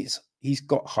like, and he's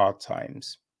got hard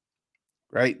times,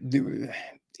 right?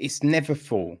 It's never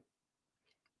full,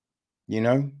 you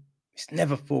know, it's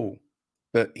never full,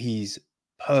 but he's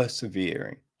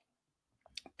persevering,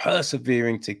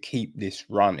 persevering to keep this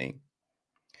running,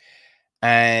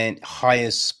 and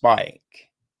hires Spike,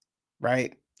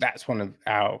 right? That's one of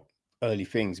our early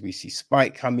things. We see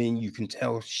Spike come in. You can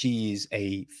tell she is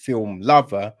a film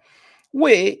lover,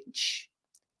 which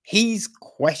he's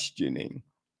questioning,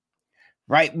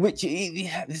 right?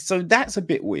 So that's a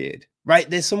bit weird, right?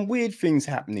 There's some weird things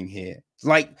happening here.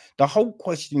 Like the whole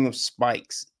questioning of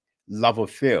Spike's love of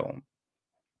film.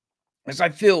 As I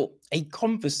feel a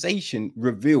conversation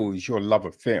reveals your love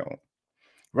of film,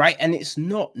 right? And it's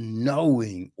not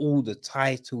knowing all the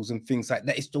titles and things like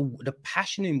that. It's the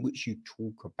passion in which you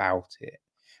talk about it,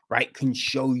 right? Can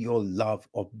show your love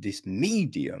of this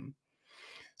medium.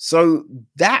 So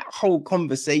that whole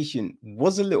conversation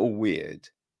was a little weird,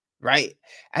 right?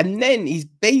 And then he's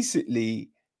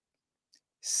basically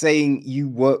saying you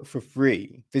work for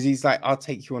free, because he's like, I'll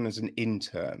take you on as an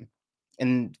intern.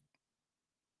 And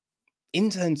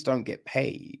interns don't get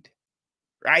paid,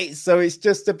 right? So it's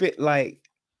just a bit like,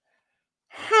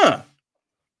 huh,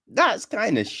 that's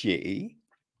kind of shitty,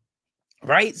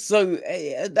 right? So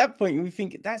at that point, we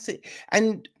think that's it.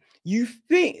 And you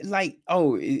think, like,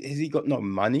 oh, has he got no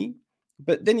money?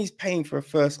 But then he's paying for a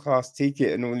first class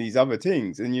ticket and all these other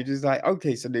things. And you're just like,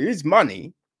 okay, so there is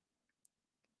money.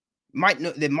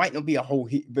 There might not be a whole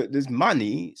heap, but there's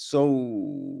money.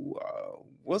 So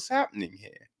what's happening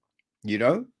here? You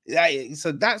know?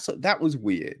 So that was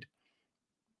weird.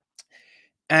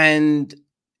 And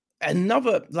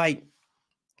another, like,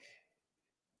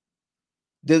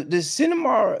 the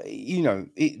cinema, you know,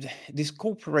 this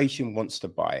corporation wants to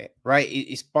buy it, right?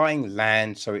 It's buying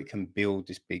land so it can build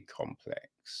this big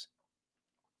complex,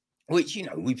 which, you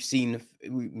know, we've seen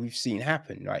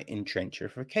happen, right, in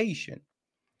gentrification.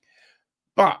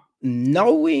 But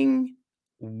knowing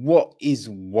what is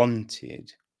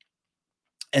wanted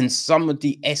and some of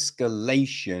the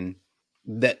escalation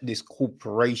that this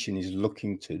corporation is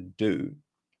looking to do,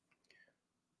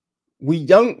 we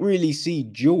don't really see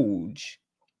George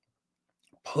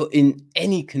put in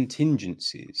any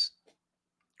contingencies,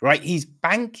 right? He's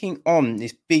banking on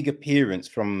this big appearance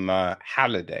from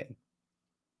Halliday,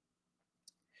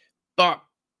 but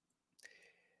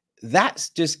that's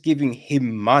just giving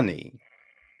him money,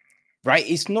 right?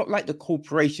 It's not like the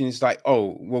corporation is like,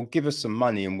 oh, well, give us some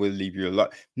money and we'll leave you alone.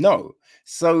 No.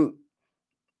 So,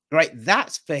 right,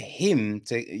 that's for him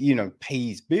to, you know, pay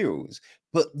his bills,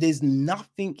 but there's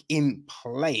nothing in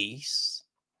place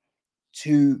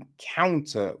to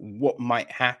counter what might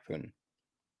happen,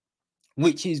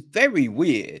 which is very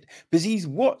weird, because he's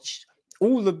watched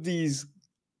all of these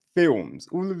films,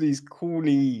 all of these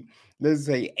corny, let's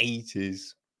say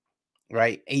 80s,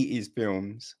 right? 80s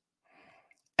films.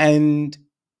 And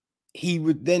he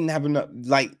would then have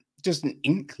like just an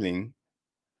inkling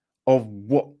of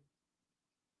what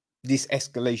this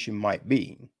escalation might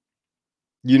be.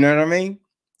 You know what I mean?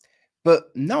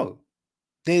 But no,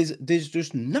 there's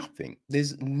just nothing.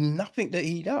 There's nothing that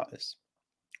he does,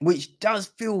 which does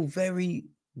feel very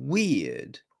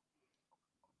weird.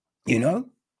 You know,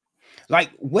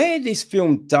 like where this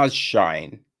film does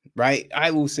shine, right?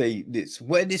 I will say this: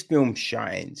 where this film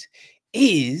shines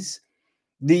is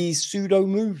these pseudo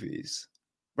movies,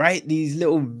 right? These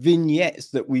little vignettes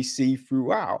that we see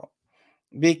throughout,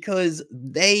 because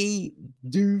they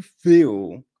do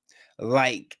feel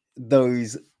like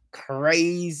those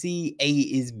crazy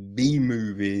 80s B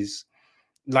movies.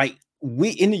 Like we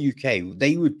in the UK,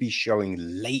 they would be showing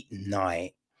late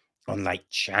night on like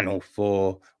Channel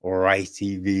 4 or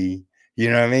ITV. You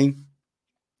know what I mean?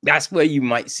 That's where you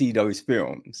might see those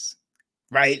films,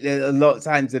 right? A lot of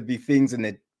times there'd be things and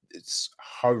it's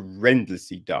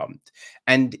horrendously dubbed.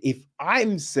 And if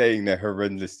I'm saying they're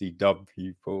horrendously dubbed,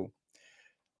 people,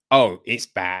 oh, it's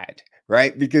bad,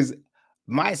 right? Because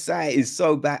my side is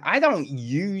so bad. I don't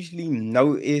usually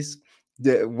notice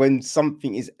that when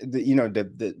something is,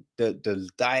 the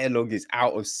dialogue is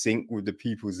out of sync with the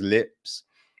people's lips.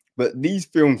 But these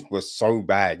films were so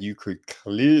bad, you could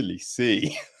clearly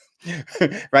see,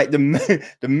 right? The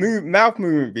mouth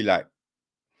movement would be like,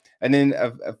 and then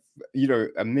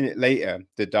a minute later,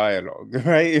 the dialogue,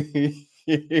 right?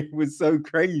 It was so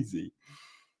crazy.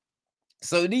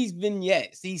 So these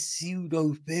vignettes, these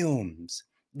pseudo films,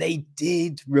 they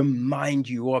did remind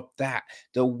you of that.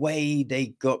 The way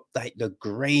they got like the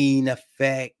grain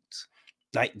effect,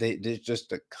 like there's just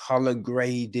the color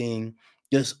grading,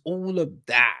 just all of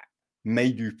that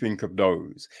made you think of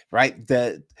those, right?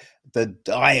 The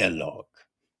dialogue.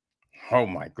 Oh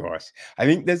my gosh. I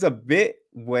think there's a bit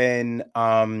when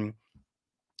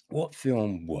what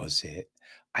film was it?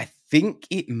 I think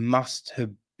it must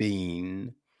have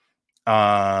been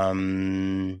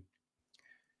um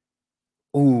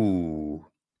oh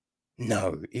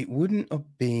no, it wouldn't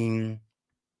have been.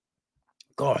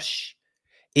 Gosh,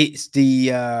 it's the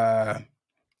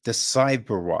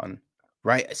cyber one,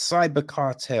 right? Cyber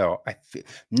cartel.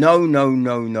 No, no,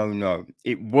 no, no, no.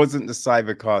 It wasn't the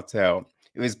cyber cartel.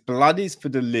 It was Blood is for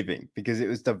the Living because it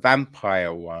was the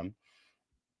vampire one.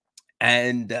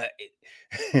 And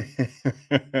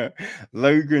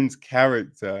Logan's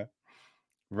character,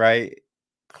 right?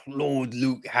 Claude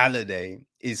Luke Halliday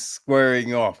is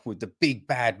squaring off with the big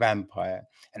bad vampire.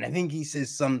 And I think he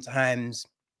says sometimes,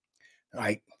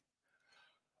 like,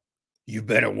 you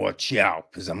better watch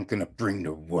out because I'm going to bring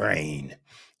the rain.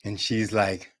 And she's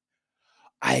like,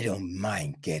 I don't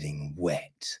mind getting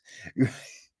wet.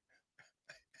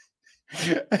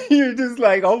 You're just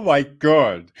like, oh my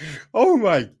God. Oh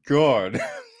my God.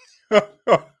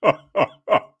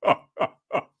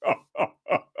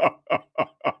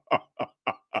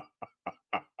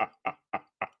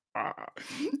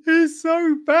 It's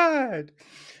so bad.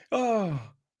 Oh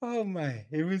my,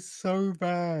 it was so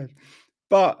bad.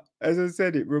 But as I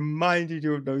said, it reminded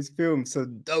you of those films. So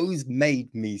those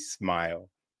made me smile.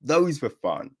 Those were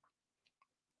fun,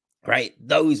 right?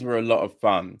 Those were a lot of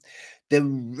fun. The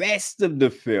rest of the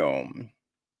film,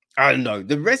 I don't know.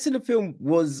 The rest of the film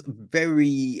was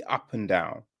very up and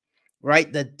down,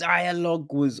 right? The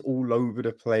dialogue was all over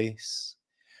the place,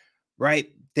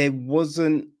 right? There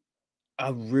wasn't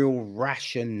a real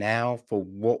rationale for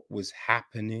what was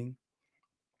happening,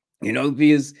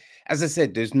 because as I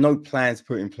said, there's no plans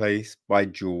put in place by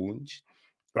George,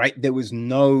 right? There was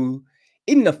no,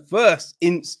 in the first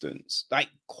instance, like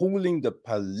calling the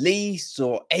police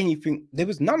or anything, there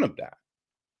was none of that.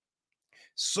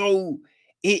 So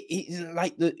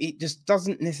it just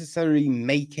doesn't necessarily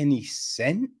make any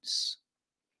sense,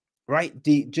 right?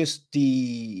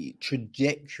 The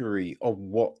trajectory of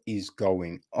what is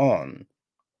going on,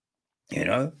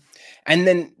 and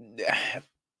then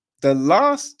the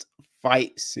last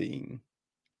fight scene,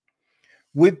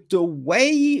 with the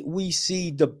way we see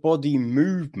the body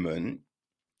movement,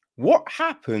 what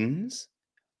happens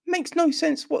makes no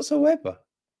sense whatsoever,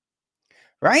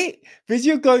 right? Because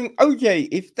you're going, okay,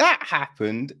 if that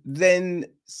happened, then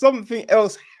something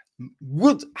else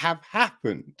would have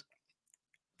happened,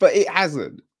 but it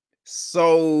hasn't.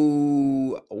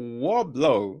 So what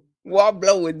blow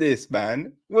with this,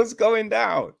 man? What's going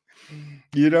down?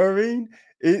 You know what I mean?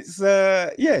 It's yeah,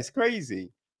 it's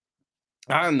crazy.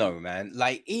 I don't know, man.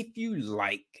 Like, if you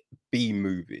like B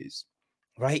movies,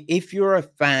 right? If you're a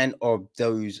fan of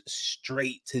those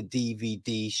straight to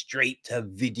DVD, straight to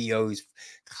videos,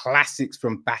 classics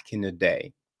from back in the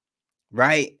day,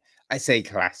 right? I say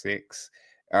classics.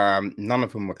 None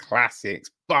of them were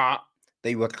classics, but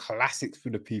they were classics for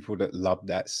the people that love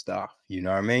that stuff. You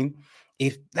know what I mean?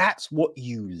 If that's what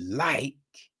you like,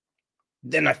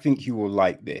 then I think you will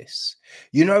like this.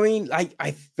 You know what I mean? Like,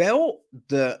 I felt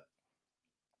that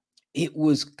it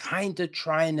was kind of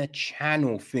trying to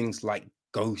channel things like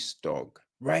Ghost Dog,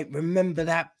 right? Remember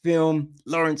that film,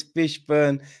 Lawrence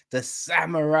Fishburne, The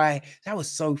Samurai? That was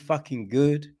so fucking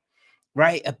good,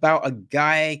 right? About a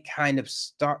guy kind of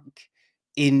stuck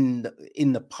in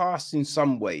the past in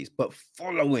some ways, but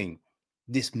following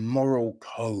this moral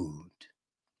code,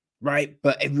 right?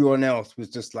 But everyone else was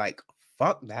just like,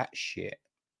 fuck that shit.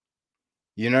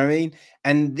 You know what I mean?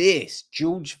 And this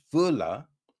George Fuller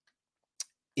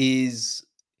he's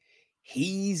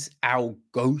our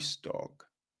ghost dog,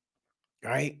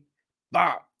 right?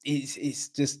 But it's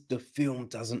just the film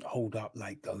doesn't hold up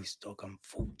like Ghost Dog,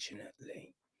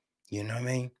 unfortunately. You know what I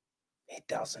mean? It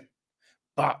doesn't.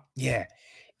 But yeah,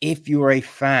 if you're a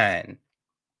fan,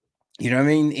 you know what I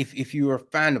mean? If you're a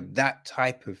fan of that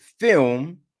type of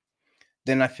film,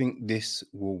 then I think this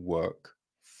will work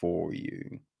for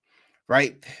you.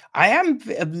 Right? I am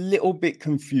a little bit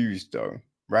confused though,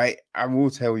 right? I will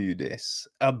tell you this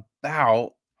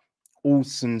about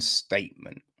Olsen's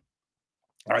statement,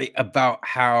 right? About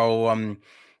how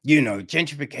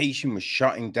gentrification was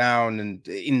shutting down and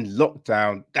in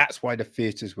lockdown, that's why the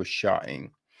theaters were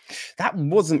shutting. That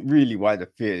wasn't really why the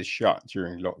theaters shut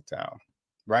during lockdown,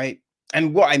 right?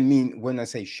 And what I mean when I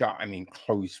say shut, I mean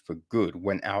closed for good,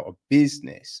 went out of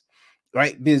business,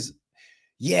 right? Because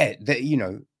yeah,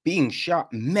 that being shut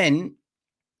meant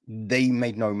they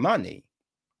made no money,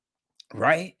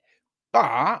 right?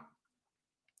 But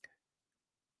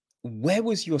where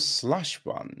was your slush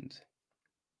fund?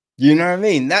 You know what I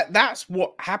mean? That's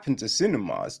what happened to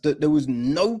cinemas, that there was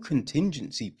no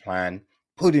contingency plan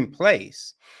put in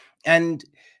place. And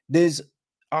there's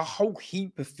a whole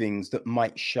heap of things that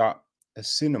might shut a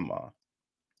cinema,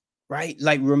 right?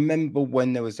 Like remember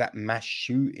when there was that mass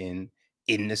shooting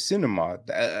in the cinema,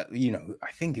 I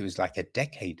think it was like a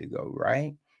decade ago,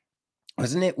 right?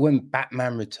 Wasn't it when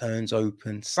Batman Returns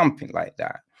opened? Something like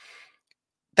that.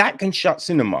 That can shut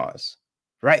cinemas,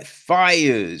 right?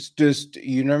 Fires, just,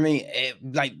 you know what I mean?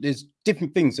 Like there's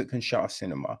different things that can shut a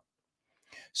cinema.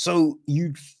 So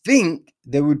you'd think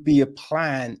there would be a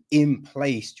plan in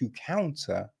place to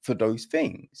counter for those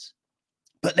things,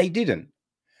 but they didn't,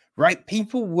 right?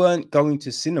 People weren't going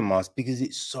to cinemas because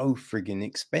it's so friggin'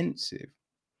 expensive.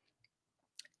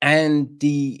 And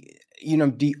the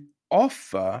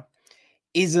offer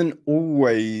isn't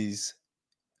always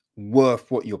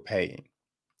worth what you're paying,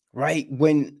 right?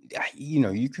 When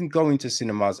you can go into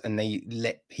cinemas and they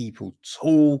let people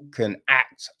talk and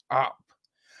act up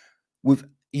with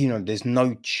there's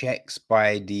no checks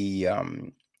by the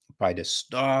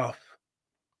staff,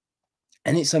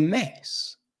 and it's a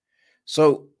mess.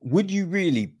 So would you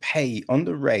really pay on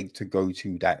the reg to go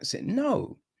to that?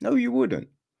 No, you wouldn't.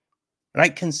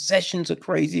 Right? Concessions are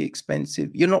crazy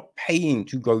expensive. You're not paying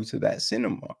to go to that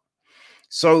cinema.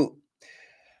 So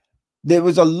there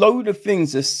was a load of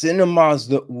things, the cinemas,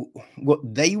 that what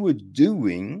they were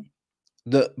doing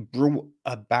that brought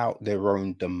about their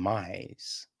own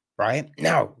demise, right?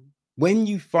 Now, when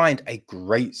you find a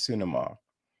great cinema,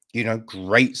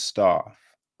 great staff,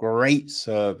 great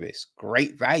service,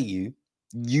 great value,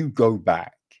 you go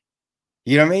back.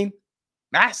 You know what I mean?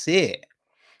 That's it,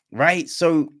 right?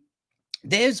 So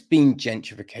there's been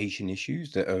gentrification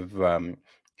issues that have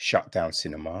shut down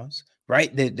cinemas,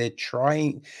 right? They're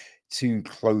trying to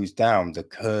close down the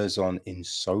Curzon in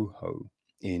Soho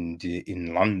in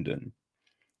London,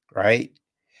 right?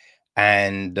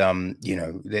 And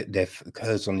their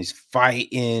Curzon is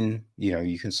fighting.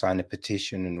 You can sign a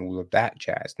petition and all of that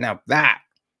jazz. Now that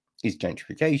is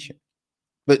gentrification.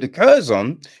 But the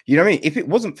Curzon, you know what I mean? If it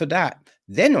wasn't for that,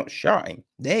 they're not shutting.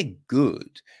 They're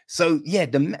good. So yeah,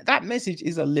 that message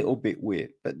is a little bit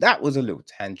weird, but that was a little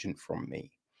tangent from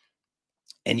me.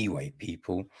 Anyway,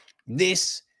 people,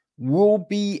 this will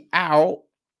be out,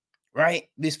 right?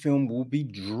 This film will be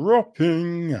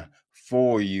dropping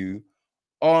for you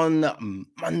on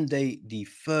Monday, the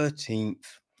 13th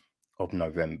of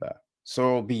November. So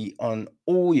it'll be on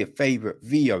all your favorite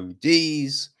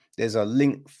VODs. There's a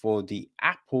link for the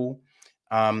Apple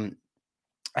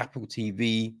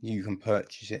TV. You can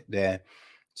purchase it there.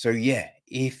 So yeah,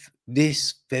 if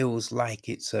this feels like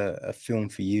it's a film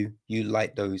for you, you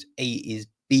like those 80s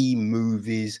B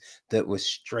movies that were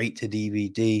straight to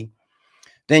DVD,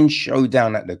 then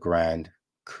Showdown at the Grand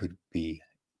could be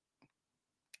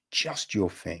just your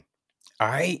thing. All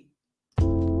right.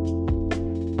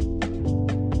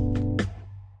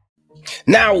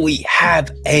 Now we have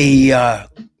a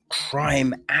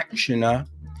crime actioner.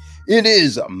 It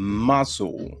is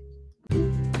Muscle.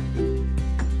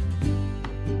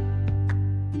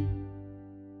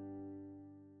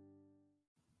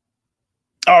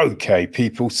 Okay,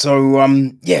 people. So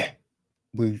yeah,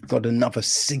 we've got another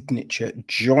signature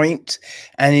joint,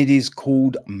 and it is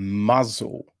called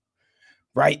Muzzle.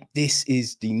 Right, this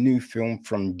is the new film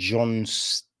from John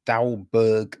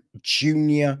Stolberg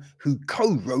Jr., who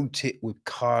co-wrote it with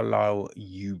Carlisle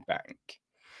Eubank.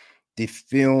 The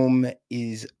film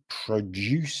is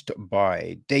produced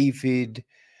by David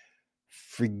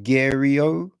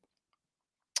Frigerio,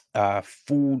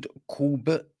 Ford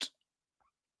Colbert.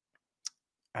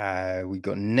 We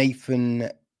got Nathan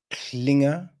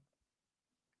Klinger,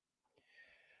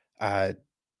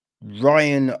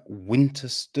 Ryan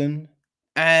Winterston,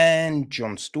 and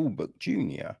John Stolberg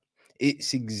Jr.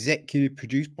 It's executive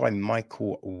produced by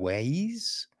Michael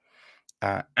Ways,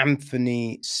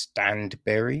 Anthony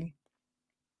Standberry,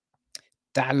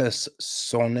 Dallas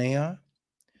Sonia,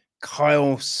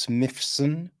 Kyle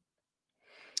Smithson,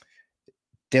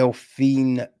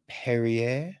 Delphine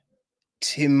Perrier,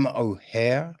 Tim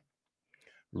O'Hare,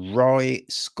 Roy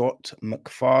Scott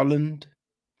McFarland,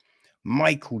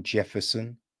 Michael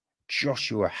Jefferson,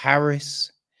 Joshua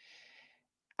Harris,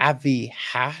 Avi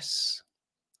Haas,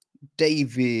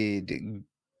 David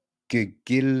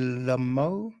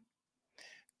Guillermo,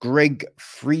 Greg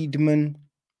Friedman,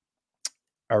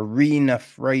 Arena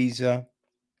Fraser,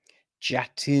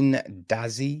 Jatin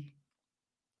Dazi,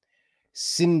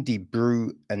 Cindy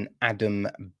Brew, and Adam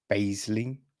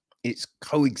Baisley. It's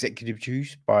co-executive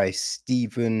produced by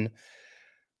Stephen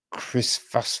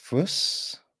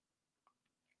Christophus,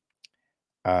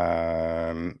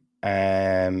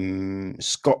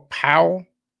 Scott Powell,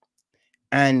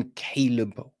 and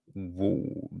Caleb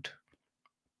Ward.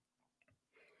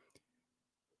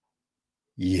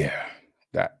 Yeah,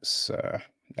 that's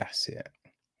it.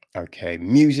 Okay,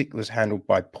 music was handled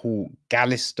by Paul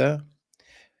Gallister.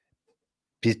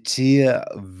 Peter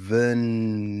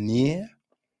Vernier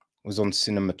was on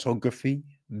cinematography.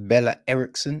 Bella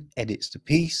Erickson edits the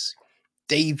piece.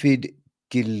 David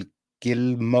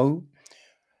Gilmo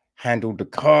handled the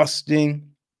casting,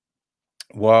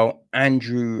 while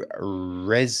Andrew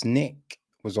Resnick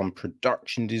was on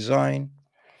production design.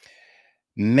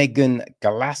 Megan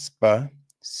Galaspa,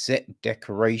 set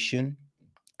decoration,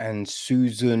 and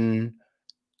Susan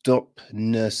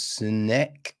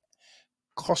Dopnersenek,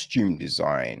 costume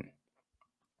design.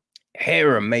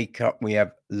 Hair and makeup, we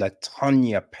have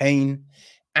Latanya Payne,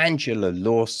 Angela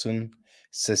Lawson,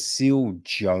 Cecile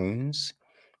Jones,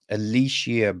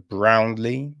 Alicia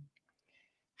Brownlee,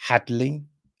 Hadley,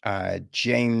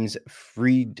 James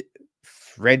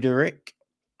Frederick,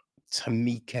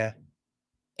 Tamika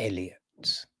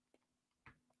Elliott.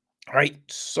 Right,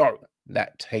 so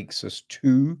that takes us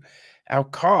to our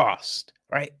cast.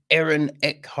 Right, Aaron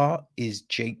Eckhart is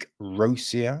Jake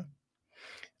Rosia.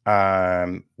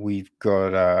 We've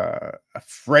got a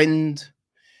friend,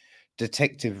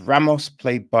 Detective Ramos,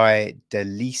 played by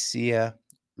Delicia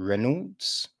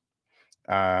Reynolds.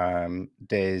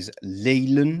 There's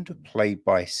Leyland, played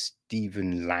by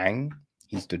Stephen Lang.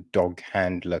 He's the dog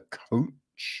handler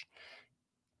coach.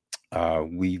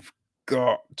 We've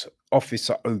got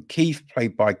Officer O'Keefe,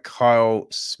 played by Kyle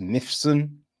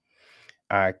Smithson.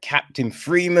 Captain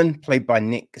Freeman, played by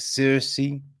Nick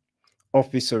Searcy.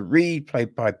 Officer Reed,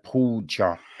 played by Paul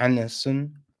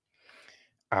Johannesson.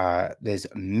 There's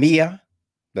Mia,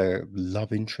 the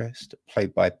love interest,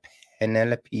 played by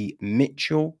Penelope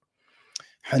Mitchell.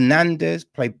 Hernandez,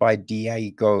 played by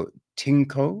Diego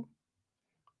Tinko.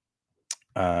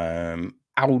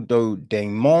 Aldo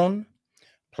Damon,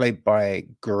 played by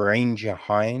Granger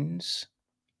Hines.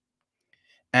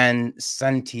 And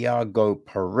Santiago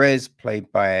Perez,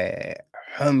 played by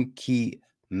Hermke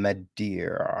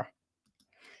Madeira.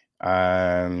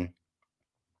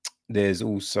 There's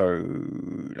also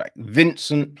like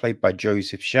Vincent, played by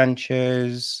Joseph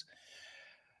Sanchez.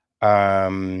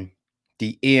 The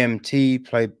EMT,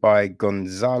 played by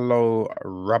Gonzalo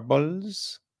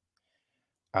Rebels.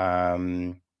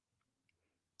 Who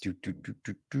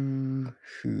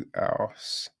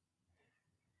else?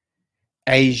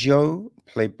 Ajo,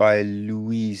 played by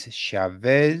Luis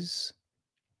Chavez.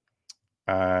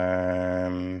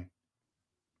 I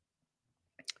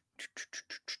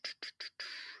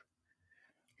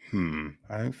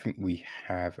don't think we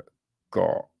have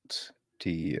got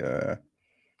the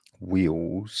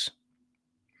wheels.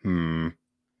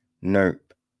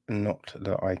 Nope, not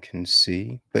that I can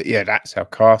see. But yeah, that's our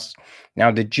cast.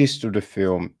 Now, the gist of the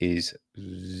film is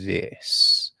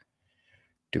this.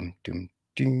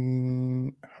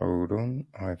 Hold on,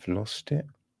 I've lost it.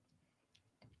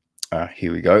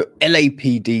 Here we go.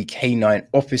 LAPD K9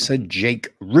 officer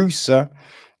Jake Rusa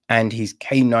and his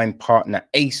K9 partner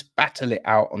Ace battle it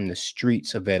out on the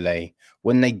streets of LA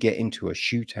when they get into a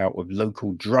shootout with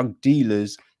local drug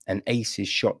dealers and Ace is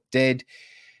shot dead.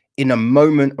 In a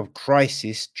moment of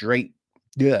crisis, Jake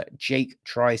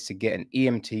tries to get an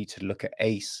EMT to look at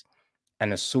Ace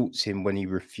and assaults him when he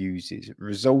refuses,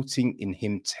 resulting in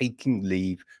him taking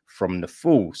leave from the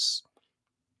force.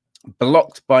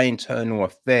 Blocked by internal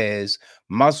affairs,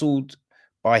 muzzled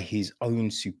by his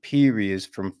own superiors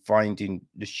from finding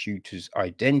the shooter's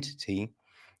identity,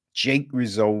 Jake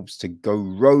resolves to go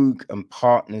rogue and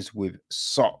partners with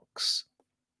Socks,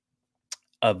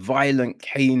 a violent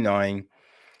canine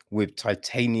with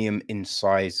titanium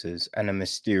incisors and a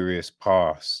mysterious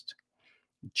past.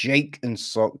 Jake and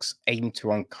Socks aim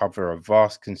to uncover a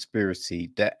vast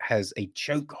conspiracy that has a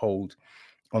chokehold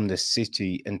on the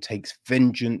city and takes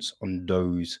vengeance on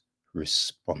those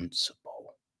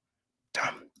responsible.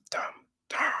 Dum, dum,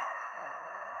 dum.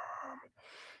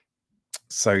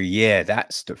 So yeah,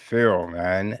 that's the film,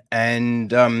 man.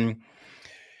 And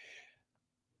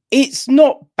it's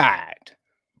not bad,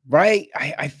 right?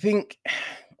 I think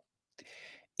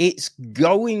it's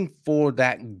going for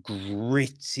that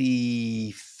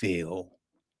gritty feel,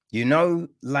 you know,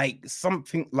 like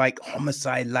something like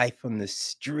Homicide: Life on the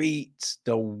Streets,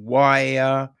 The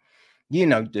Wire, you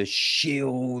know, The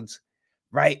Shield,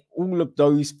 right? All of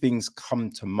those things come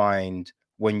to mind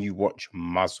when you watch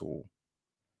Muzzle.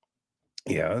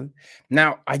 You know,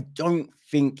 now I don't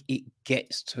think it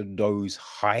gets to those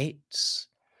heights,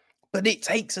 but it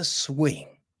takes a swing,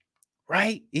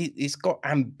 right? It's got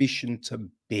ambition to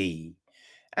be.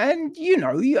 And you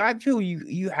know, I feel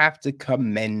you have to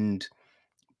commend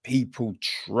people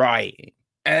trying.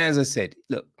 And as I said,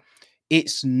 look,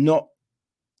 it's not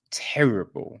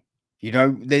terrible. You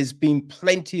know, there's been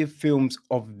plenty of films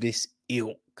of this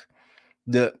ilk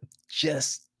that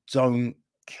just don't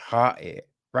cut it,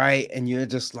 right? And you're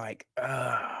just like,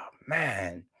 oh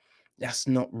man, that's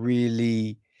not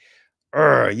really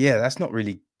that's not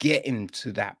really getting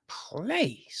to that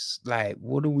place. Like,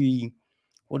 what are we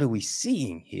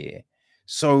seeing here?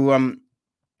 So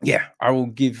yeah, I will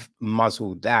give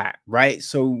Muzzle that, right?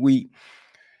 So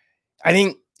I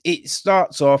think it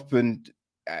starts off and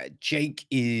Jake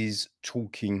is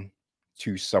talking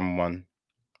to someone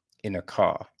in a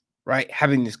car, right?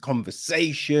 Having this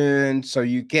conversation. So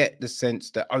you get the sense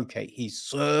that, okay, he's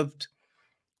served,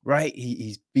 right?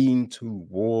 He's been to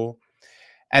war.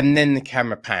 And then the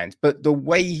camera pans. But the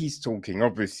way he's talking,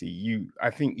 obviously, I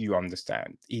think you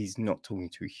understand, he's not talking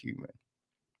to a human.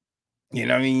 You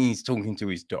know, he's talking to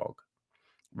his dog.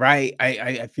 Right?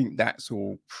 I think that's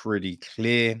all pretty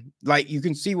clear. Like, you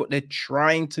can see what they're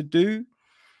trying to do,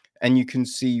 and you can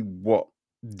see what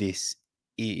this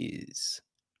is,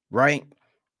 right?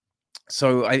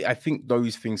 So I think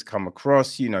those things come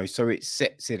across, you know, so it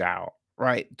sets it out,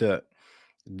 right? That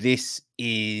this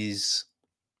is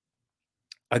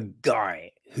a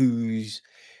guy he's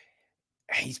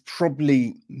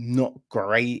probably not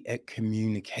great at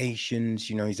communications.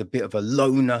 You know, he's a bit of a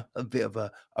loner, a bit of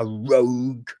a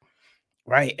rogue,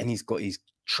 right? And he's got his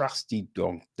trusty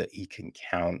dog that he can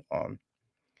count on.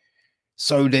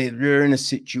 So they're in a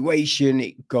situation,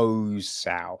 it goes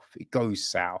south.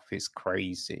 It's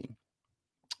crazy.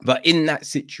 But in that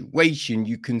situation,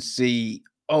 you can see,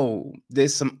 oh,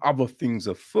 there's some other things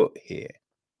afoot here,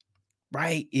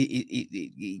 right?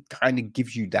 It kind of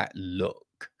gives you that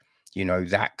look, you know,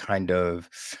 that kind of,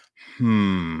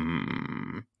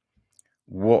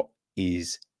 what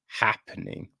is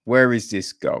happening? Where is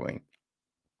this going?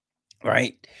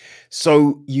 Right?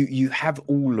 So you have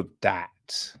all of that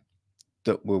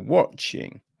we're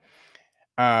watching.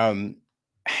 Now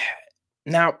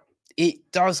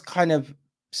it does kind of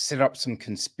set up some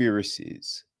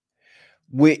conspiracies,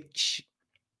 which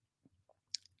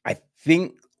I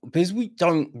think, because we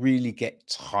don't really get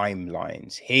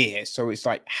timelines here, so it's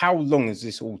like, how long has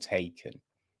this all taken?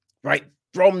 Right?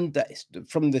 From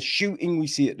the shooting we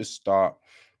see at the start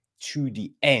to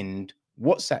the end,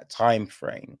 what's that time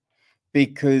frame?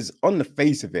 Because on the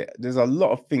face of it, there's a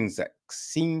lot of things that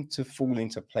seem to fall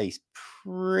into place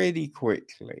pretty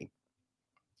quickly.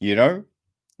 You know,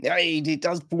 it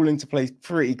does fall into place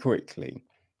pretty quickly.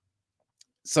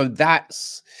 So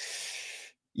that's,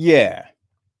 yeah,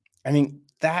 I mean,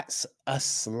 that's a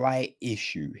slight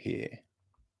issue here,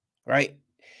 right?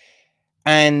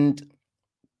 And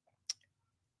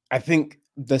I think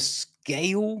the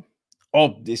scale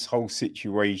of this whole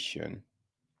situation,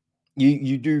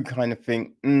 you do kind of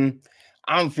think,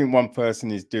 I don't think one person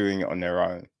is doing it on their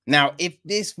own. Now, if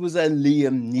this was a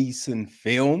Liam Neeson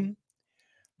film,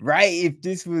 right? If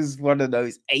this was one of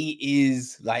those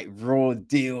 80s, like Raw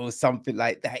Deal or something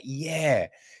like that, yeah,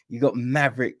 you got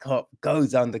Maverick Cop,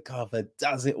 goes undercover,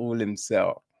 does it all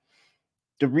himself.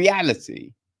 The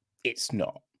reality, it's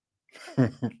not,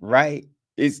 right?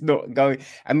 It's not going.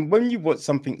 And when you watch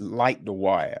something like The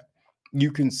Wire,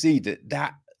 you can see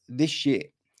that this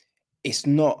shit, it's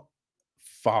not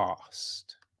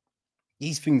fast.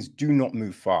 These things do not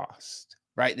move fast,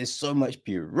 right? There's so much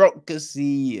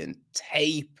bureaucracy and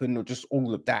tape and just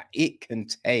all of that. It can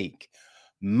take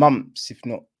months, if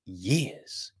not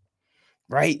years,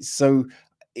 right? So,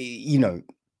 you know,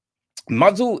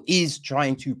 Muzzle is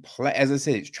trying to play, as I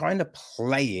said, it's trying to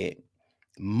play it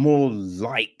more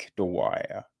like The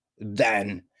Wire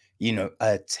than, you know,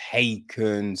 a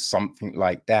Taken, something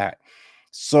like that.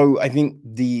 So I think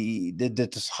the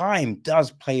time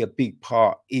does play a big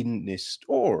part in this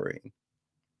story,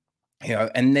 you know,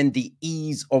 and then the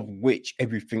ease of which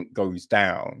everything goes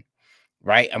down,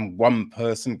 right? And one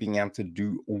person being able to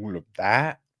do all of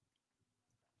that,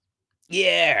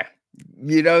 yeah,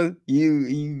 you know,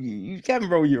 you can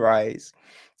roll your eyes.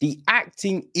 The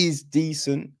acting is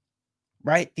decent,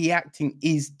 right? The acting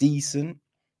is decent.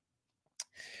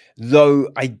 Though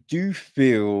I do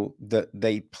feel that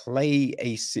they play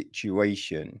a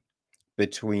situation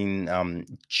between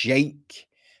Jake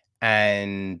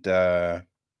and I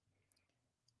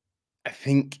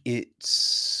think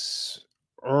it's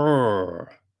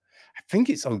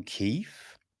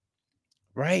O'Keefe,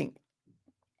 right?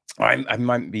 I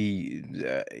might be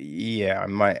yeah, I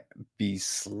might be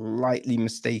slightly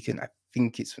mistaken. I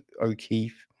think it's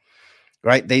O'Keefe,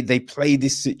 right? They play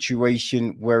this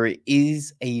situation where it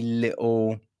is a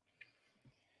little,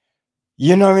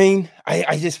 you know what I mean?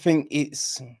 I just think it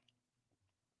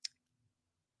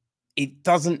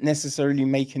doesn't necessarily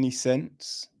make any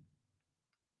sense,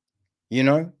 you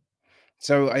know?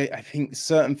 So I think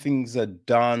certain things are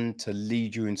done to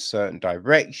lead you in certain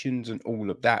directions and all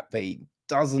of that, but it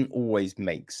doesn't always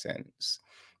make sense.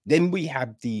 Then we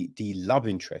have the love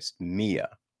interest, Mia,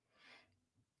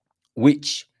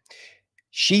 which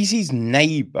she's his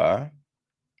neighbor,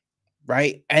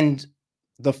 right? And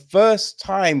the first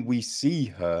time we see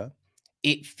her,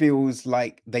 it feels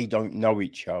like they don't know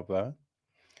each other.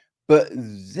 But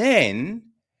then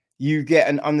you get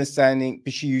an understanding,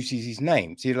 but she uses his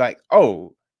name. So you're like,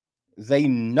 oh, they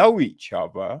know each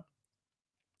other,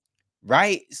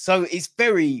 right? So it's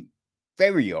very,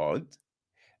 very odd.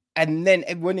 And then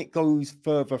when it goes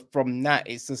further from that,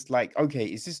 it's just like, okay,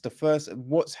 is this the first?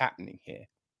 What's happening here?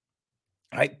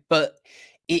 Right. But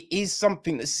it is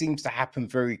something that seems to happen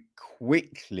very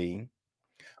quickly.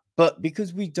 But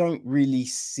because we don't really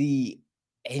see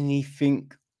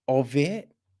anything of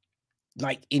it,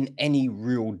 like in any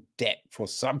real depth or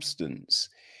substance,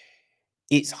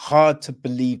 it's hard to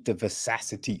believe the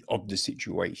veracity of the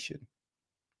situation.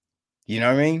 You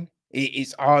know what I mean?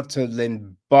 It's hard to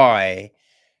then buy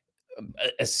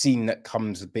a scene that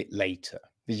comes a bit later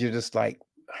because you're just like,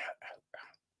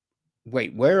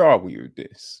 wait, where are we with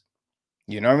this?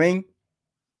 You know what I mean?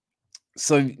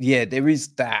 So yeah, there is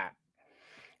that,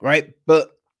 right?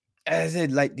 But as I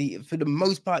said, like for the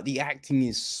most part, the acting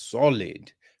is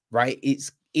solid, right?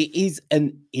 It is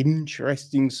an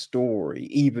interesting story,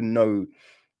 even though,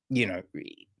 you know,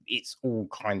 it's all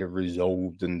kind of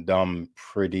resolved and done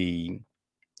pretty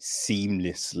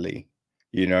seamlessly,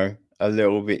 you know, a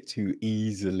little bit too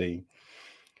easily.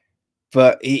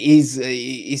 But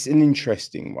it's an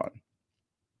interesting one,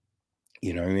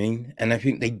 you know what I mean? And I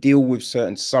think they deal with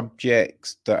certain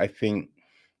subjects that I think,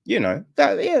 you know,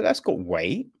 that yeah, that's got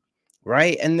weight,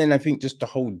 right? And then I think just the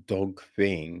whole dog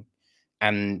thing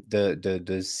and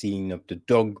the scene of the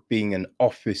dog being an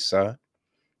officer,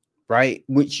 right?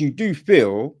 Which you do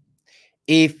feel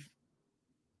if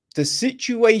the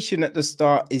situation at the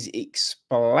start is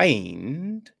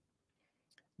explained,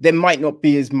 there might not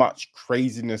be as much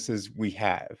craziness as we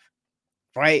have,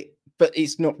 right? But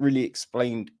it's not really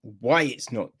explained why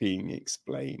it's not being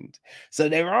explained. So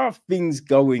there are things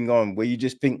going on where you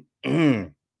just think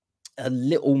a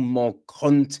little more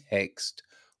context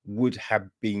would have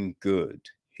been good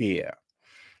here,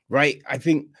 right? I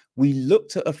think we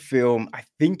looked at a film, I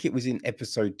think it was in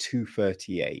episode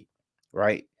 238,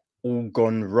 right? All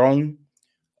Gone Wrong.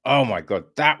 Oh my God,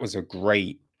 that was a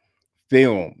great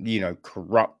film, you know,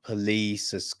 corrupt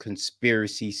police, a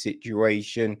conspiracy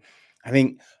situation. I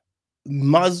think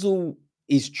Muzzle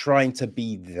is trying to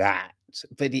be that,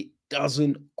 but it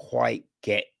doesn't quite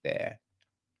get there.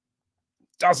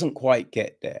 Doesn't quite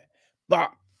get there.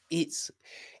 But it's,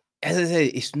 as I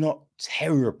said, it's not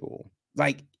terrible.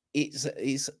 Like it's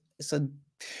a,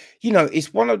 you know,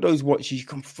 it's one of those watches you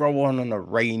can throw on a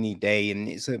rainy day, and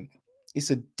it's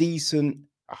a decent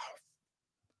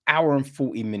hour and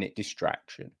 40-minute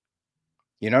distraction.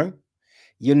 You know,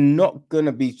 you're not going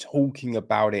to be talking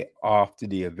about it after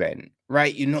the event,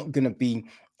 right? You're not going to be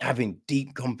having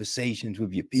deep conversations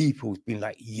with your people, being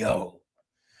like, yo,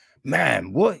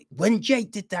 man, when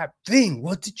Jake did that thing,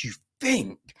 what did you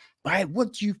think? Right?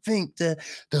 What do you think the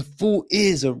thought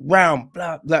is around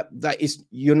blah blah?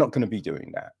 You're not going to be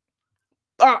doing that,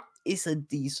 but it's a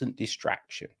decent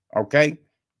distraction. Okay,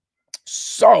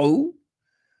 so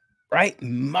right,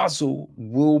 Muzzle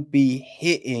will be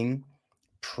hitting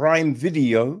Prime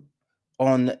Video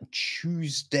on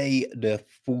Tuesday, the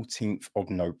 14th of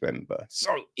November.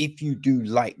 So if you do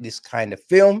like this kind of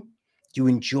film, you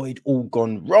enjoyed All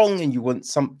Gone Wrong, and you want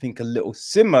something a little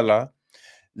similar,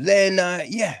 then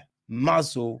yeah,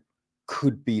 Muzzle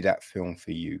could be that film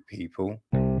for you, people.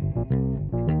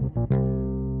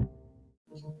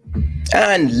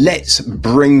 And let's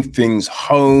bring things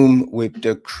home with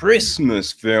the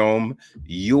Christmas film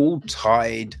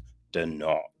Yuletide the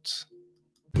Knot.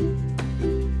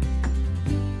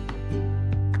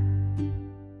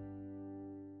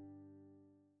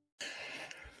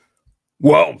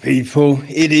 Well, people,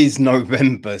 it is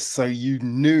November, so you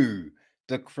knew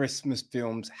the Christmas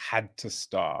films had to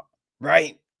start,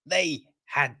 right? They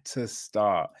had to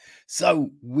start. So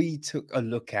we took a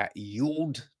look at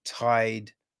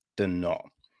Yuletide the Knot.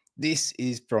 This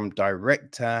is from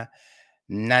director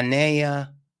Nanea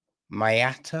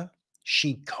Mayata.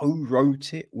 She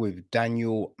co-wrote it with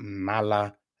Daniel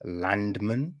Mala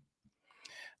Landman.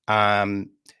 Yeah,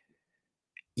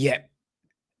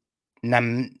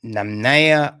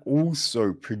 Namnaya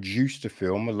also produced the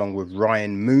film along with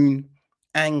Ryan Moon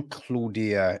and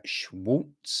Claudia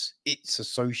Schwartz. It's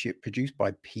associate produced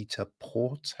by Peter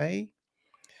Porte.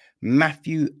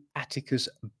 Matthew Atticus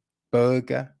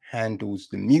Berger handles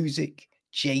the music.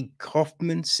 Jay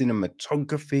Kaufman,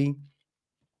 cinematography.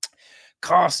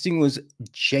 Casting was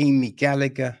Jamie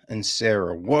Gallagher and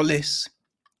Sarah Wallace.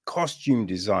 Costume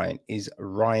design is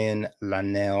Ryan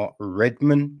Lanell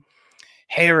Redman.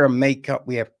 Hair and makeup,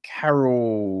 we have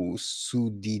Carol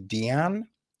Sudidian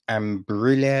and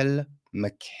Brillel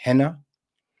McKenna.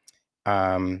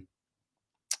 Some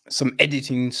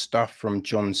editing stuff from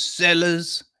John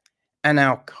Sellers and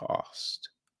our cast.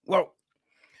 Well,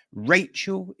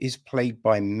 Rachel is played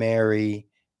by Mary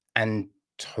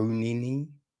Antonini.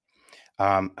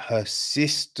 Her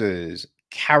sisters,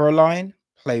 Caroline,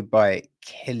 played by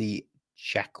Kelly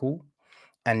Jackal,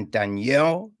 and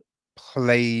Danielle,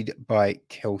 played by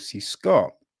Kelsey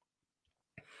Scott.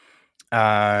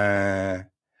 Okay,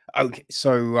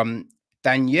 so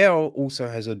Danielle also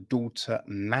has a daughter,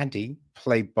 Maddie,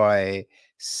 played by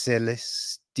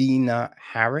Celestina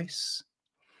Harris.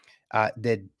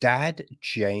 Their dad,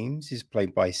 James, is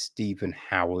played by Stephen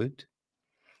Howard.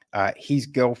 His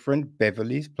girlfriend,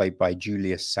 Beverly, is played by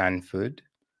Julia Sanford.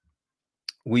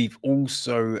 We've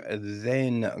also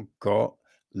then got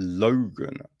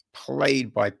Logan,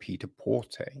 played by Peter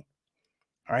Porte.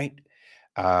 All right.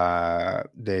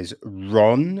 There's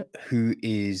Ron, who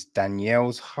is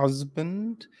Danielle's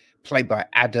husband, played by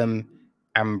Adam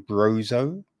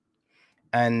Ambroso.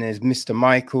 And there's Mr.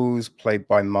 Michaels, played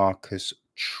by Marcus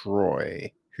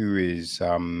Troy, who is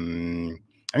I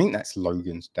think that's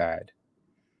Logan's dad.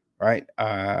 Right.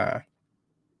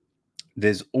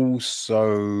 There's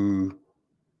also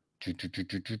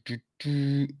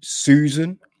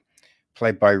Susan,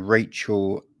 played by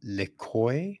Rachel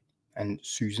LeCoy, and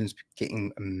Susan's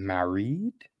getting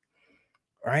married,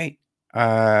 right?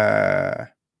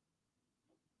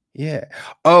 Yeah.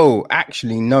 Oh,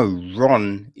 actually, no.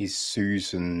 Ron is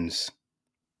Susan's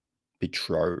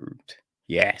betrothed.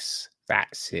 Yes,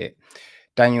 that's it.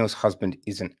 Daniel's husband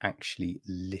isn't actually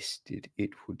listed, it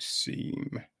would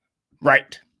seem.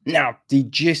 Right. Now, the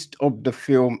gist of the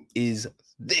film is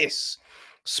this.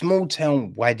 Small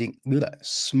town wedding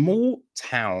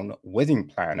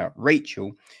planner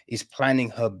Rachel is planning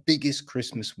her biggest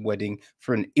Christmas wedding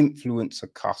for an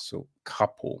influencer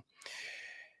couple.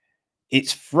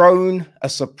 It's thrown a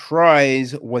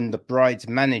surprise when the bride's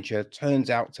manager turns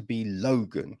out to be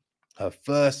Logan, her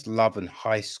first love and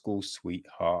high school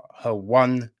sweetheart, her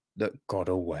one that got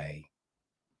away.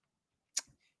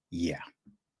 Yeah.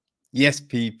 Yes,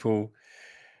 people,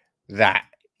 that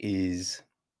is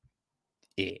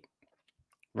it,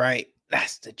 right?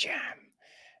 That's the jam.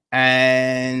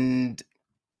 And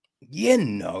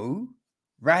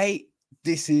right?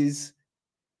 This is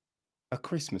a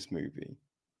Christmas movie.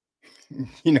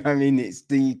 You know what I mean? It's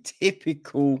the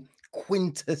typical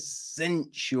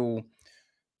quintessential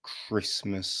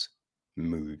Christmas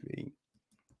movie.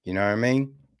 You know what I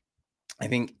mean? I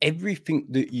think everything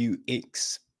that you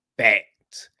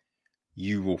expect,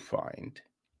 you will find.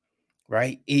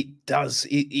 Right? It does,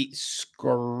 it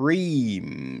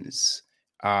screams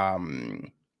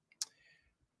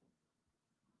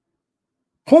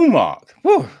Hallmark.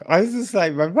 Whew, I was just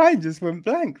like, my mind just went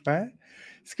blank, man.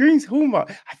 Screams Hallmark.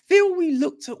 I feel we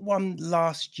looked at one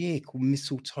last year called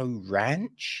Mistletoe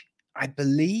Ranch, I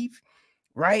believe,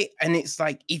 right? And it's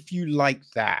like, if you like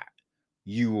that,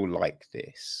 you will like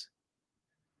this.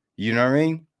 You know what I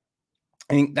mean?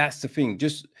 I think that's the thing.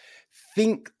 Just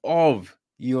think of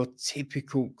your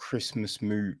typical Christmas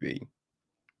movie.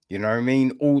 You know what I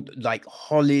mean? All like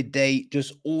holiday,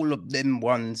 just all of them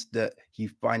ones that you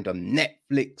find on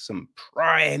Netflix and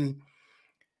Prime.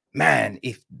 Man,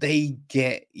 if they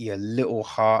get your little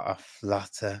heart a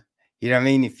flutter, you know what I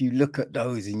mean? If you look at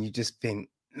those and you just think,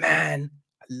 man,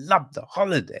 I love the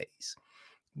holidays,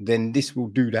 then this will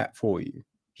do that for you.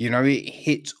 You know, it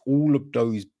hits all of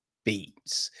those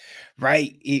beats,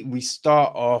 right? We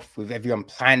start off with everyone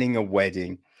planning a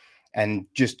wedding and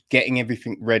just getting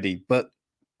everything ready, but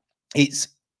it's,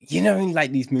 you know, in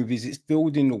like these movies, it's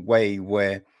filled in a way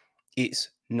where it's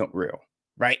not real,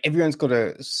 right? Everyone's got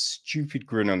a stupid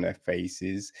grin on their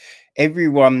faces.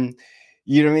 Everyone,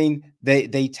 you know what I mean?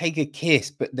 They take a kiss,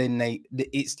 but then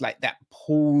it's like that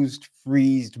paused,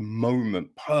 freezed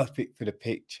moment, perfect for the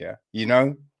picture, you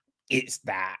know? It's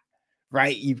that.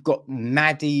 Right, you've got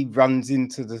Maddie runs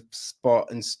into the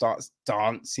spot and starts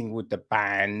dancing with the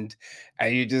band,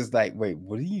 and you're just like, wait,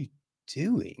 what are you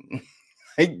doing?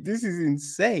 Like, this is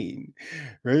insane,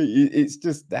 right? It's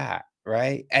just that,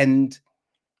 right? And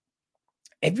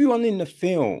everyone in the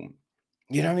film,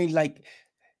 you know what I mean? Like,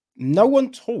 no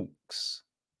one talks.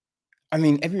 I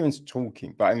mean, everyone's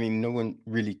talking, but I mean, no one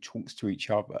really talks to each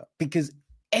other because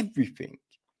everything,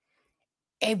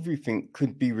 everything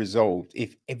could be resolved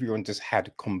if everyone just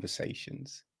had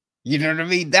conversations. You know what I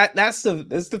mean? That's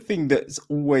the thing that's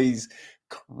always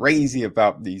crazy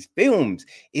about these films.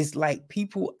 Is like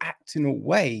people act in a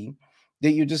way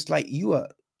that you're just like, you are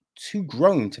too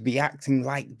grown to be acting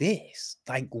like this.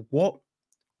 Like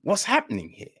what's happening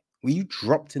here? Were you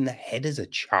dropped in the head as a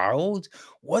child?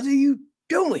 What are you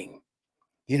doing?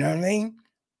 You know what I mean?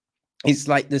 It's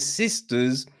like the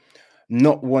sisters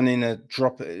not wanting to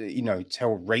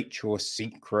tell Rachel a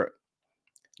secret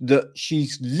that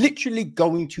she's literally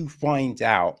going to find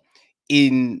out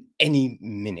in any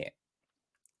minute,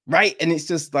 right? And it's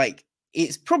just like,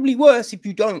 it's probably worse if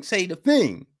you don't say the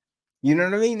thing. You know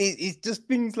what I mean? It's just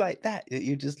things like that that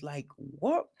you're just like,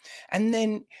 what? And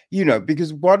then,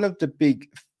 because one of the big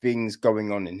things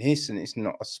going on in this, and it's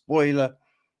not a spoiler,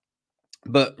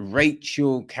 but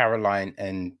Rachel, Caroline,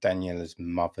 and Daniela's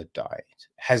mother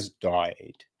has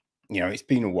died. It's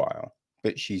been a while,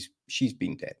 but she's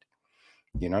been dead,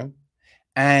 you know?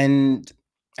 And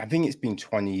I think it's been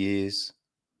 20 years.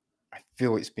 I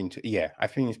feel it's been, I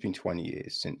think it's been 20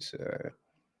 years since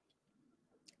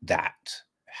that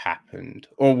happened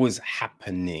or was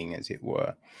happening, as it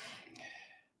were.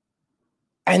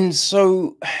 And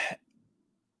so,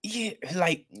 yeah,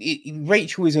 like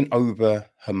Rachel isn't over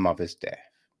her mother's death,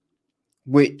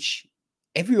 which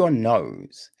everyone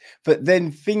knows. But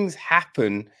then things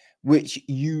happen, which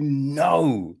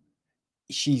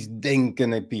she's then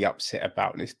going to be upset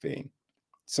about this thing.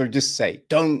 So just say,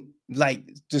 don't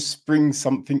just spring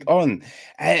something on.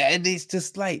 And it's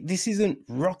just like, this isn't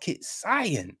rocket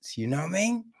science, you know what I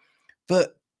mean?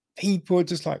 But people are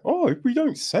just like, oh, if we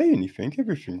don't say anything,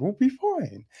 everything will be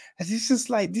fine. And it's just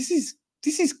like, this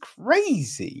is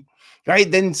crazy, right?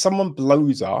 Then someone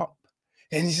blows up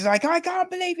and it's like, I can't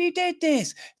believe you did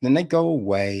this. And then they go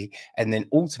away and then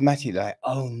automatically like,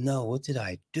 oh no, what did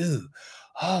I do?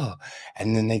 Oh,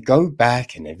 and then they go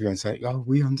back and everyone's like, oh,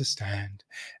 we understand.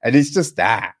 And it's just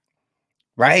that,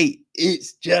 right?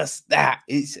 It's just that.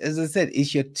 It's, as I said,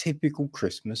 it's your typical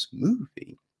Christmas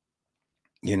movie,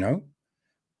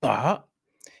 but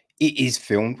it is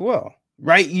filmed well,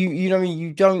 right? You know what I mean?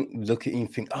 You don't look at it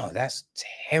and think, oh, that's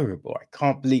terrible. I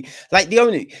can't believe,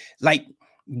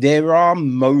 there are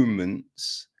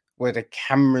moments where the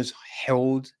camera's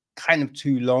held kind of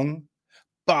too long,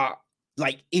 but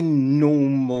like in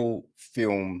normal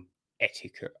film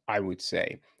etiquette, I would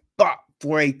say. But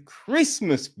for a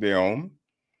Christmas film,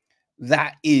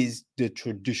 that is the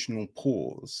traditional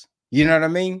pause. You know what I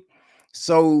mean?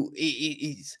 So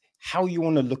it's how you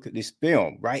want to look at this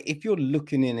film, right? If you're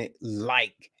looking in it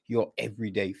like your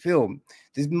everyday film,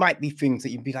 there might be things that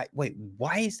you'd be like, wait,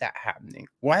 why is that happening?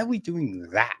 Why are we doing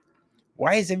that?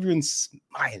 Why is everyone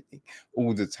smiling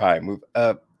all the time with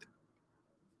a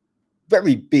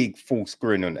very big false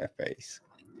grin on their face?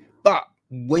 But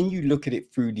when you look at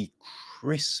it through the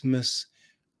Christmas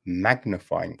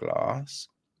magnifying glass,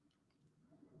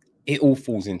 it all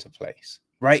falls into place,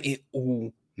 right? It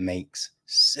all makes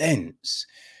sense.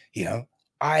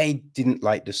 I didn't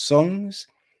like the songs,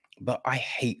 but I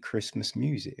hate Christmas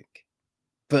music.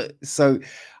 But so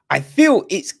I feel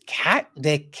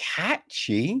they're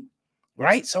catchy,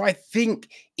 right? So I think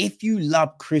if you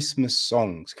love Christmas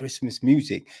songs, Christmas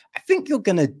music, I think you're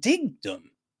gonna dig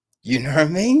them. You know what I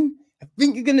mean? I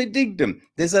think you're gonna dig them.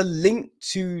 There's a link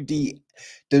to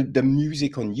the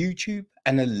music on YouTube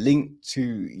and a link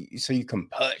to so you can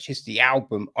purchase the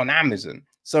album on Amazon.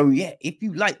 So yeah, if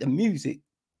you like the music,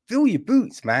 fill your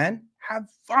boots, man. Have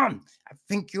fun. I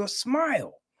think you'll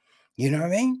smile. You know what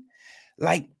I mean?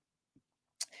 Like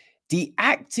the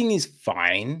acting is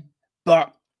fine,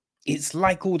 but it's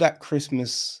like all that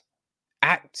Christmas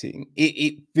acting.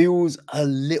 It feels a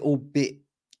little bit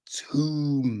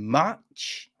too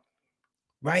much,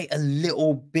 right? A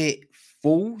little bit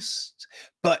forced,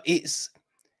 but it's,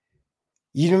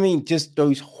 you know what I mean? Just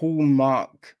those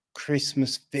Hallmark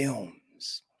Christmas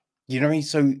films. You know what I mean?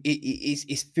 So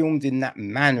it's filmed in that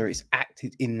manner, it's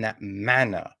acted in that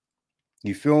manner.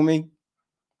 You feel me?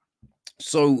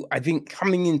 So I think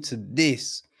coming into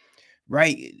this,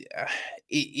 right,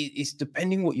 it's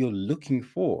depending what you're looking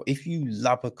for. If you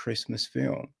love a Christmas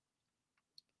film,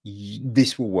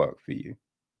 this will work for you,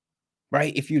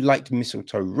 right? If you liked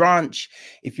Mistletoe Ranch,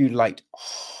 if you liked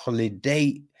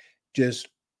Holiday, just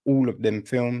all of them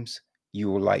films,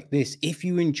 you will like this. If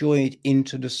you enjoyed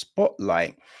Into the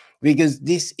Spotlight, because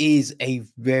this is a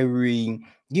very,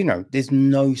 you know, there's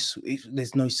no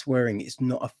swearing. It's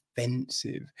not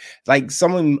offensive. Like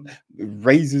someone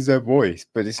raises their voice,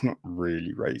 but it's not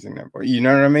really raising their voice. You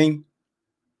know what I mean?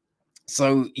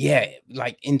 So yeah,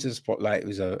 like Into the Spotlight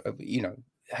was you know,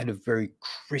 had a very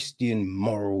Christian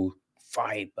moral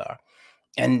fiber.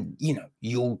 And you know,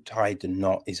 Yuletide the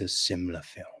Knot is a similar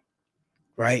film,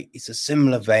 right? It's a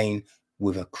similar vein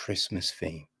with a Christmas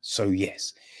theme. So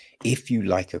yes, if you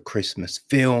like a Christmas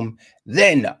film,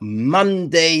 then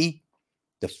Monday,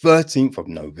 the 13th of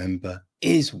November,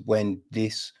 is when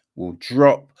this will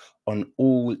drop on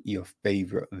all your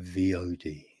favorite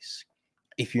VODs.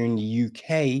 If you're in the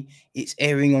UK, it's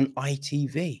airing on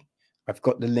ITV. I've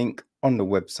got the link on the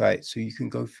website so you can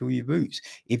go fill your boots.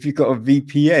 If you've got a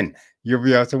VPN, you'll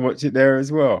be able to watch it there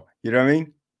as well. You know what I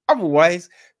mean? Otherwise,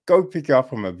 go pick it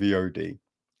up on a VOD.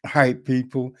 All right,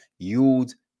 people,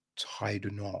 Yule's tied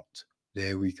a knot.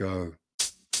 There we go.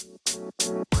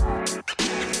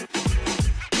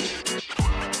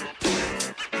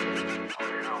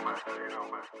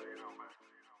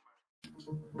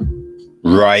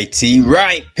 Righty,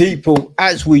 right, people.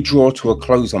 As we draw to a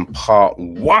close on part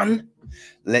one,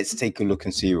 let's take a look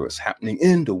and see what's happening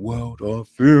in the world of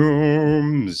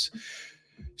films.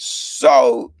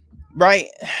 So, right,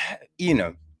 you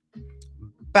know,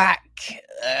 back,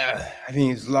 I think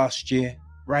it was last year,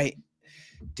 right?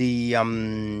 The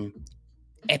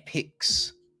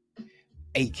Epix,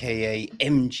 aka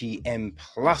MGM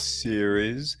Plus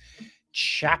series,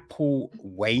 Chapel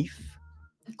Waif,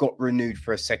 got renewed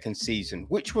for a second season,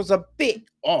 which was a bit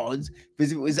odd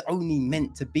because it was only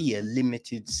meant to be a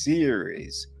limited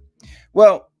series.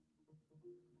 Well,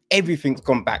 everything's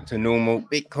gone back to normal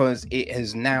because it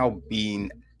has now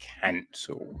been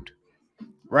cancelled,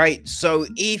 right? So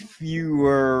if you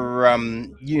were,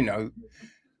 you know,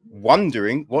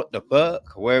 wondering what the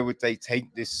fuck, where would they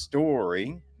take this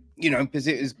story, you know, because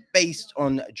it was based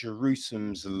on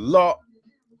Jerusalem's Lot,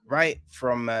 right,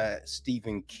 from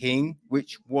Stephen King,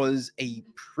 which was a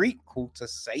prequel to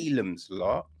Salem's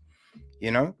Lot,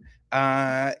 you know,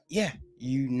 yeah,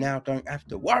 you now don't have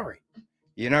to worry,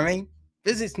 you know what I mean,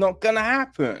 because it's not gonna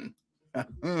happen.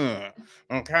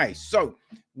 Okay, so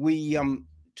we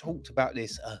talked about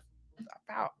this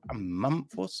about a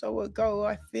month or so ago,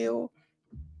 I feel,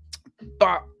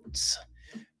 but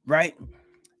right,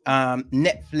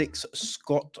 Netflix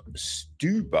Scott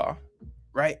Stuber,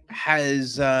 right,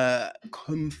 has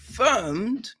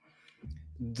confirmed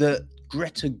that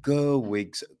Greta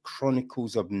Gerwig's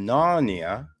Chronicles of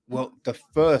Narnia, well, the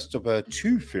first of her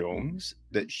two films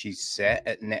that she's set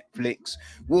at Netflix,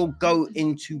 will go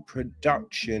into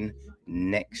production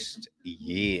next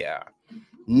year.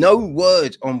 No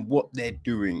word on what they're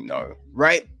doing, though,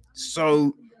 right?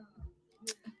 So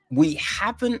we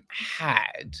haven't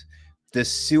had the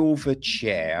Silver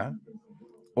Chair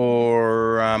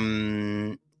or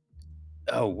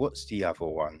oh, what's the other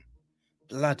one?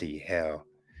 Bloody hell.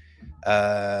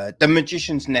 The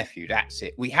Magician's Nephew, that's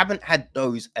it. We haven't had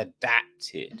those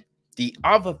adapted. The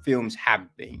other films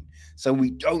have been. So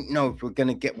we don't know if we're going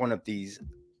to get one of these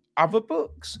other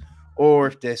books or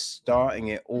if they're starting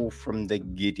it all from the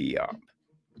giddy up.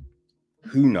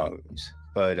 Who knows?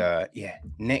 But yeah,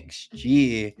 next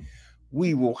year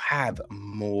we will have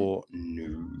more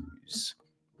news.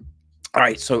 All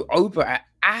right, so over at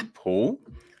Apple,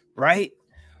 right?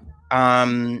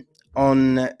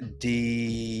 on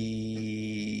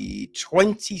the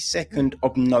 22nd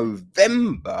of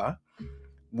November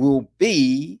will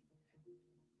be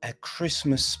a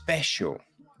Christmas special,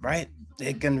 right?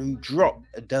 They're going to drop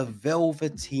The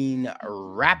Velveteen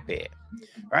Rabbit,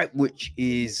 right? Which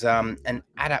is an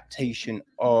adaptation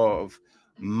of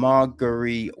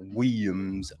Marguerite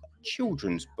Williams'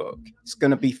 children's book. It's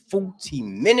going to be 40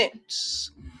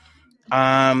 minutes.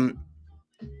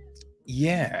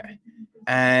 Yeah.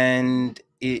 And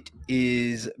it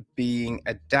is being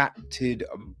adapted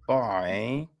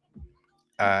by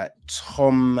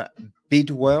Tom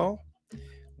Bidwell,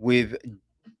 with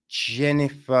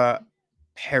Jennifer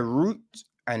Perrott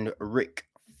and Rick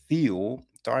Field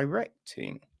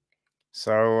directing.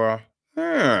 So,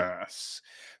 yes,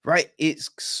 right.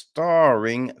 It's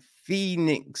starring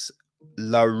Phoenix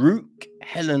LaRouche,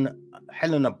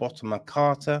 Helena Bonham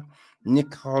Carter,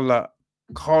 Nicola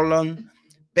Collin,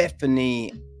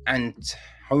 Bethany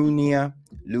Antonia,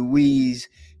 Louise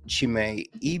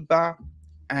Chimeiba,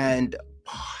 and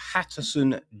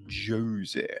Patterson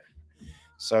Joseph.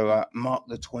 So mark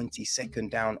the 22nd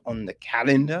down on the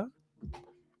calendar.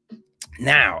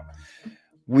 Now,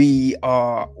 we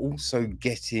are also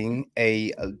getting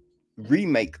a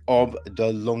remake of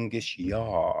The Longest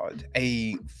Yard,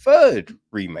 a third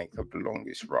remake of The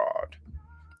Longest Yard,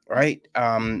 right?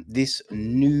 This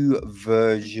new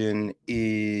version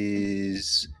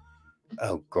is,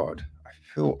 oh God, I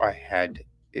feel I had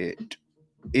it.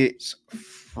 It's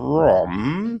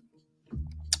from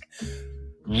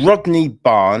Rodney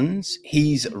Barnes.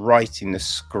 He's writing the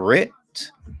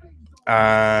script.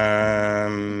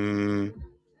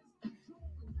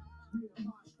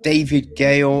 David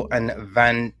Gale and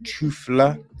Van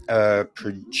Tufler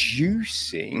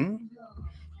producing.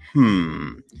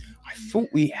 I thought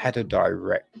we had a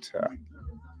director,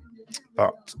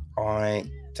 but I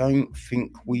don't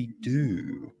think we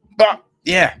do. But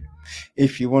yeah,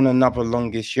 if you want another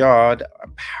Longest Yard,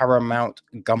 Paramount,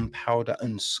 Gunpowder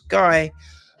and Sky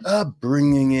are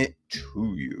bringing it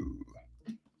to you.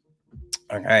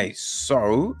 Okay,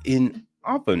 so in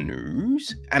other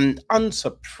news and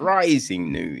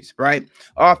unsurprising news, right?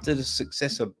 After the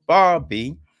success of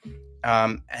Barbie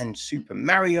and Super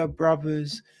Mario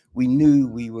Brothers, we knew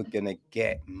we were going to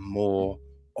get more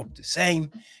of the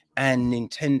same. And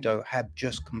Nintendo have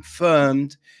just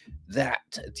confirmed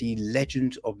that The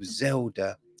Legend of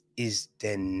Zelda is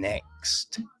their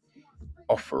next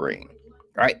offering,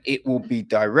 right? It will be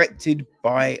directed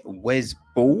by Wes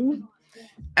Ball,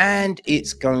 and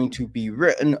it's going to be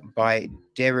written by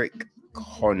Derek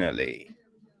Connolly.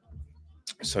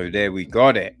 So there we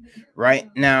got it.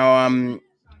 Right now,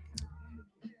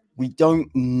 we don't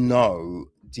know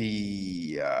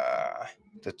the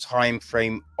time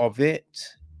frame of it.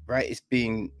 Right, it's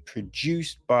being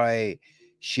produced by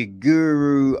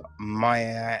Shigeru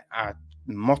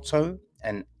Miyamoto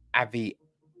and Avi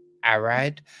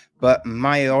Arad, but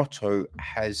Miyamoto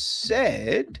has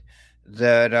said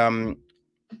that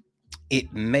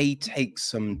it may take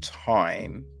some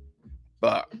time,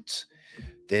 but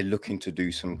they're looking to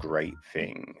do some great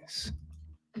things.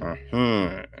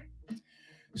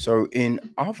 So in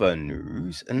other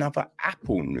news, another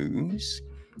Apple news,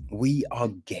 we are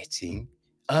getting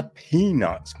a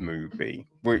Peanuts movie,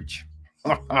 which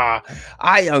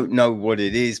I don't know what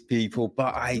it is, people,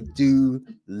 but I do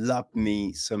love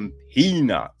me some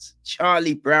Peanuts.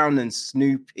 Charlie Brown and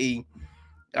Snoopy.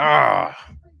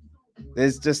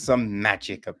 There's just some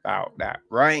magic about that,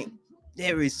 right?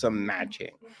 There is some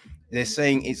magic. They're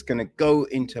saying it's going to go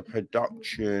into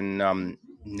production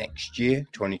next year,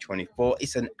 2024.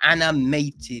 It's an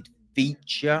animated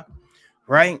feature,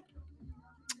 right?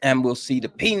 And we'll see the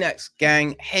Peanuts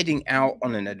gang heading out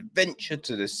on an adventure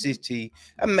to the city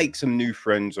and make some new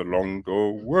friends along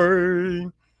the way.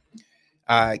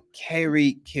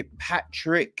 Kerry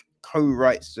Kirkpatrick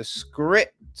co-writes the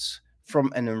script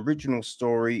from an original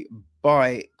story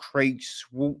by Craig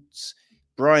Schwartz,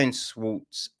 Brian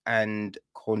Schwartz, and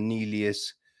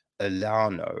Cornelius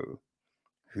Alano,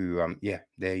 who,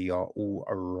 they are all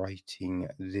writing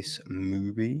this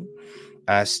movie.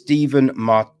 Stephen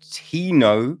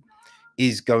Martino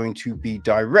is going to be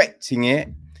directing it.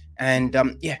 And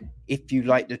if you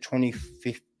like the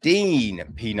 2015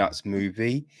 Peanuts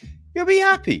movie, you'll be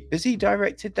happy because he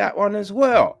directed that one as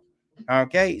well.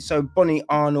 Okay, so Bonnie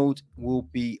Arnold will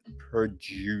be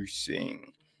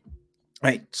producing.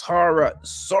 Right, Tara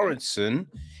Sorensen,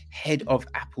 head of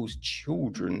Apple's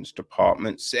children's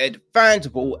department, said fans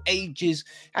of all ages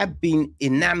have been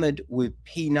enamored with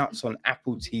Peanuts on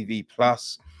Apple TV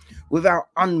Plus. With our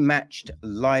unmatched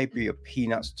library of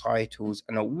Peanuts titles,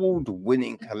 an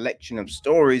award-winning collection of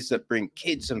stories that bring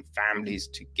kids and families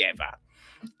together,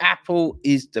 Apple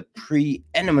is the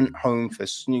preeminent home for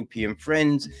Snoopy and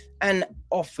Friends and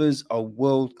offers a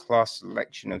world-class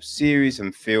selection of series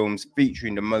and films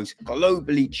featuring the most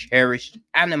globally cherished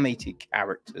animated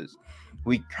characters.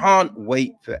 We can't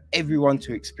wait for everyone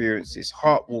to experience this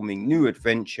heartwarming new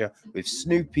adventure with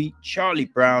Snoopy, Charlie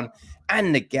Brown,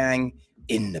 and the gang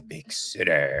in the big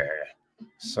city.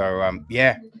 So,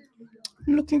 yeah,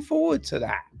 I'm looking forward to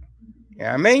that. You know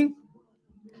what I mean?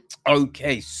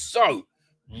 Okay, so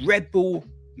Rebel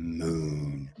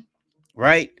Moon,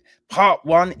 right? Part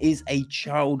 1 is A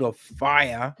Child of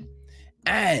Fire.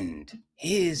 And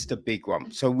here's the big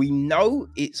one. So we know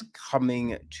it's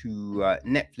coming to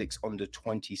Netflix on the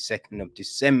 22nd of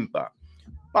December,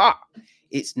 but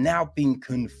it's now been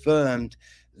confirmed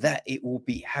that it will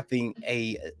be having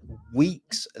a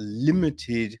week's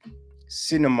limited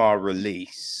cinema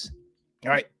release,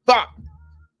 right? But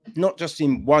not just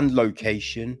in one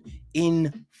location,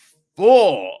 in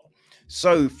 4.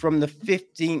 So from the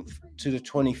 15th to the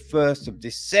 21st of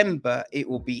December, it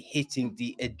will be hitting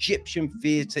the Egyptian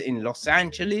Theatre in Los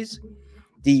Angeles,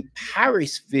 the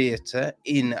Paris Theatre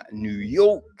in New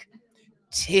York,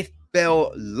 Tiff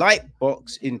Bell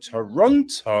Lightbox in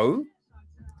Toronto,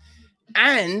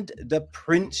 and the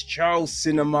Prince Charles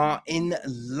Cinema in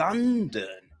London,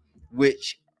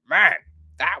 which, man,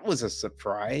 that was a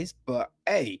surprise, but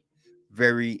hey,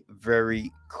 very,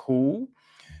 very cool.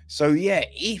 So yeah,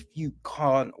 if you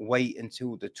can't wait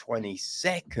until the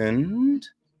 22nd,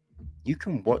 you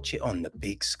can watch it on the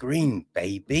big screen,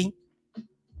 baby.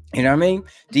 You know what I mean?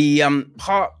 The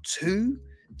part 2,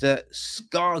 the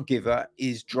Scargiver,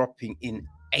 is dropping in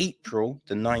April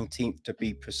the 19th to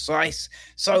be precise.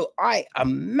 So I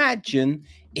imagine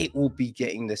it will be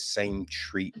getting the same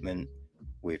treatment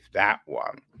with that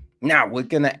one. Now we're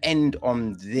going to end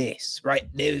on this, right?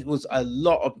 There was a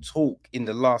lot of talk in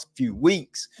the last few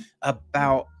weeks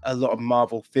about a lot of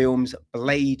Marvel films,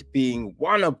 Blade being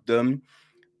one of them.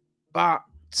 But,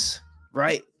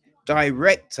 right,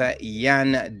 director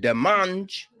Yann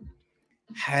Demange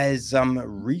has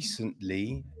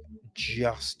recently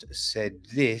just said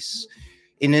this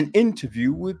in an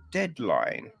interview with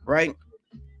Deadline, right?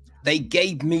 They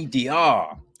gave me the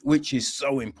R, which is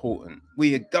so important.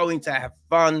 We are going to have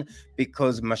fun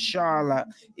because Mashallah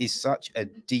is such a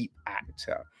deep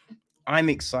actor. I'm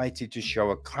excited to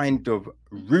show a kind of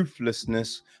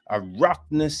ruthlessness, a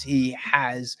roughness he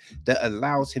has that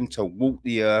allows him to walk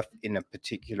the earth in a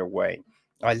particular way.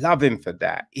 I love him for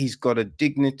that. He's got a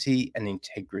dignity and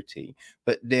integrity,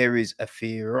 but there is a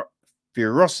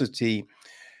ferocity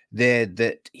there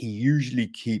that he usually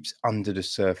keeps under the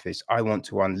surface. I want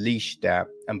to unleash that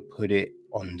and put it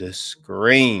on the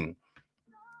screen.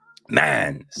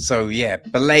 Man, so yeah,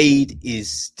 Blade is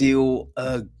still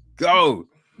a go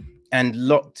and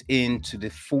locked into the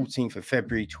 14th of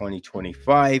February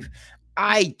 2025.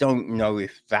 I don't know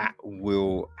if that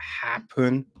will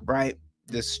happen, right?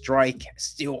 The strike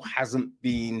still hasn't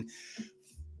been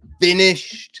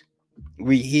finished.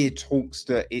 We hear talks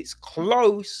that it's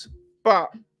close,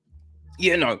 but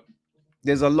you know,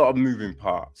 there's a lot of moving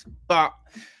parts. But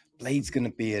Blade's going to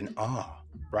be an R,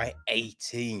 right?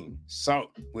 18.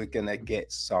 So we're going to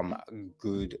get some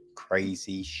good,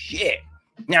 crazy shit.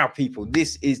 Now, people,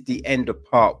 this is the end of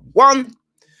part 1.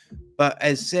 But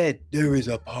as said, there is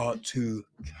a part 2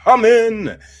 coming.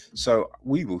 So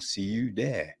we will see you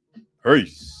there.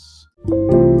 Peace.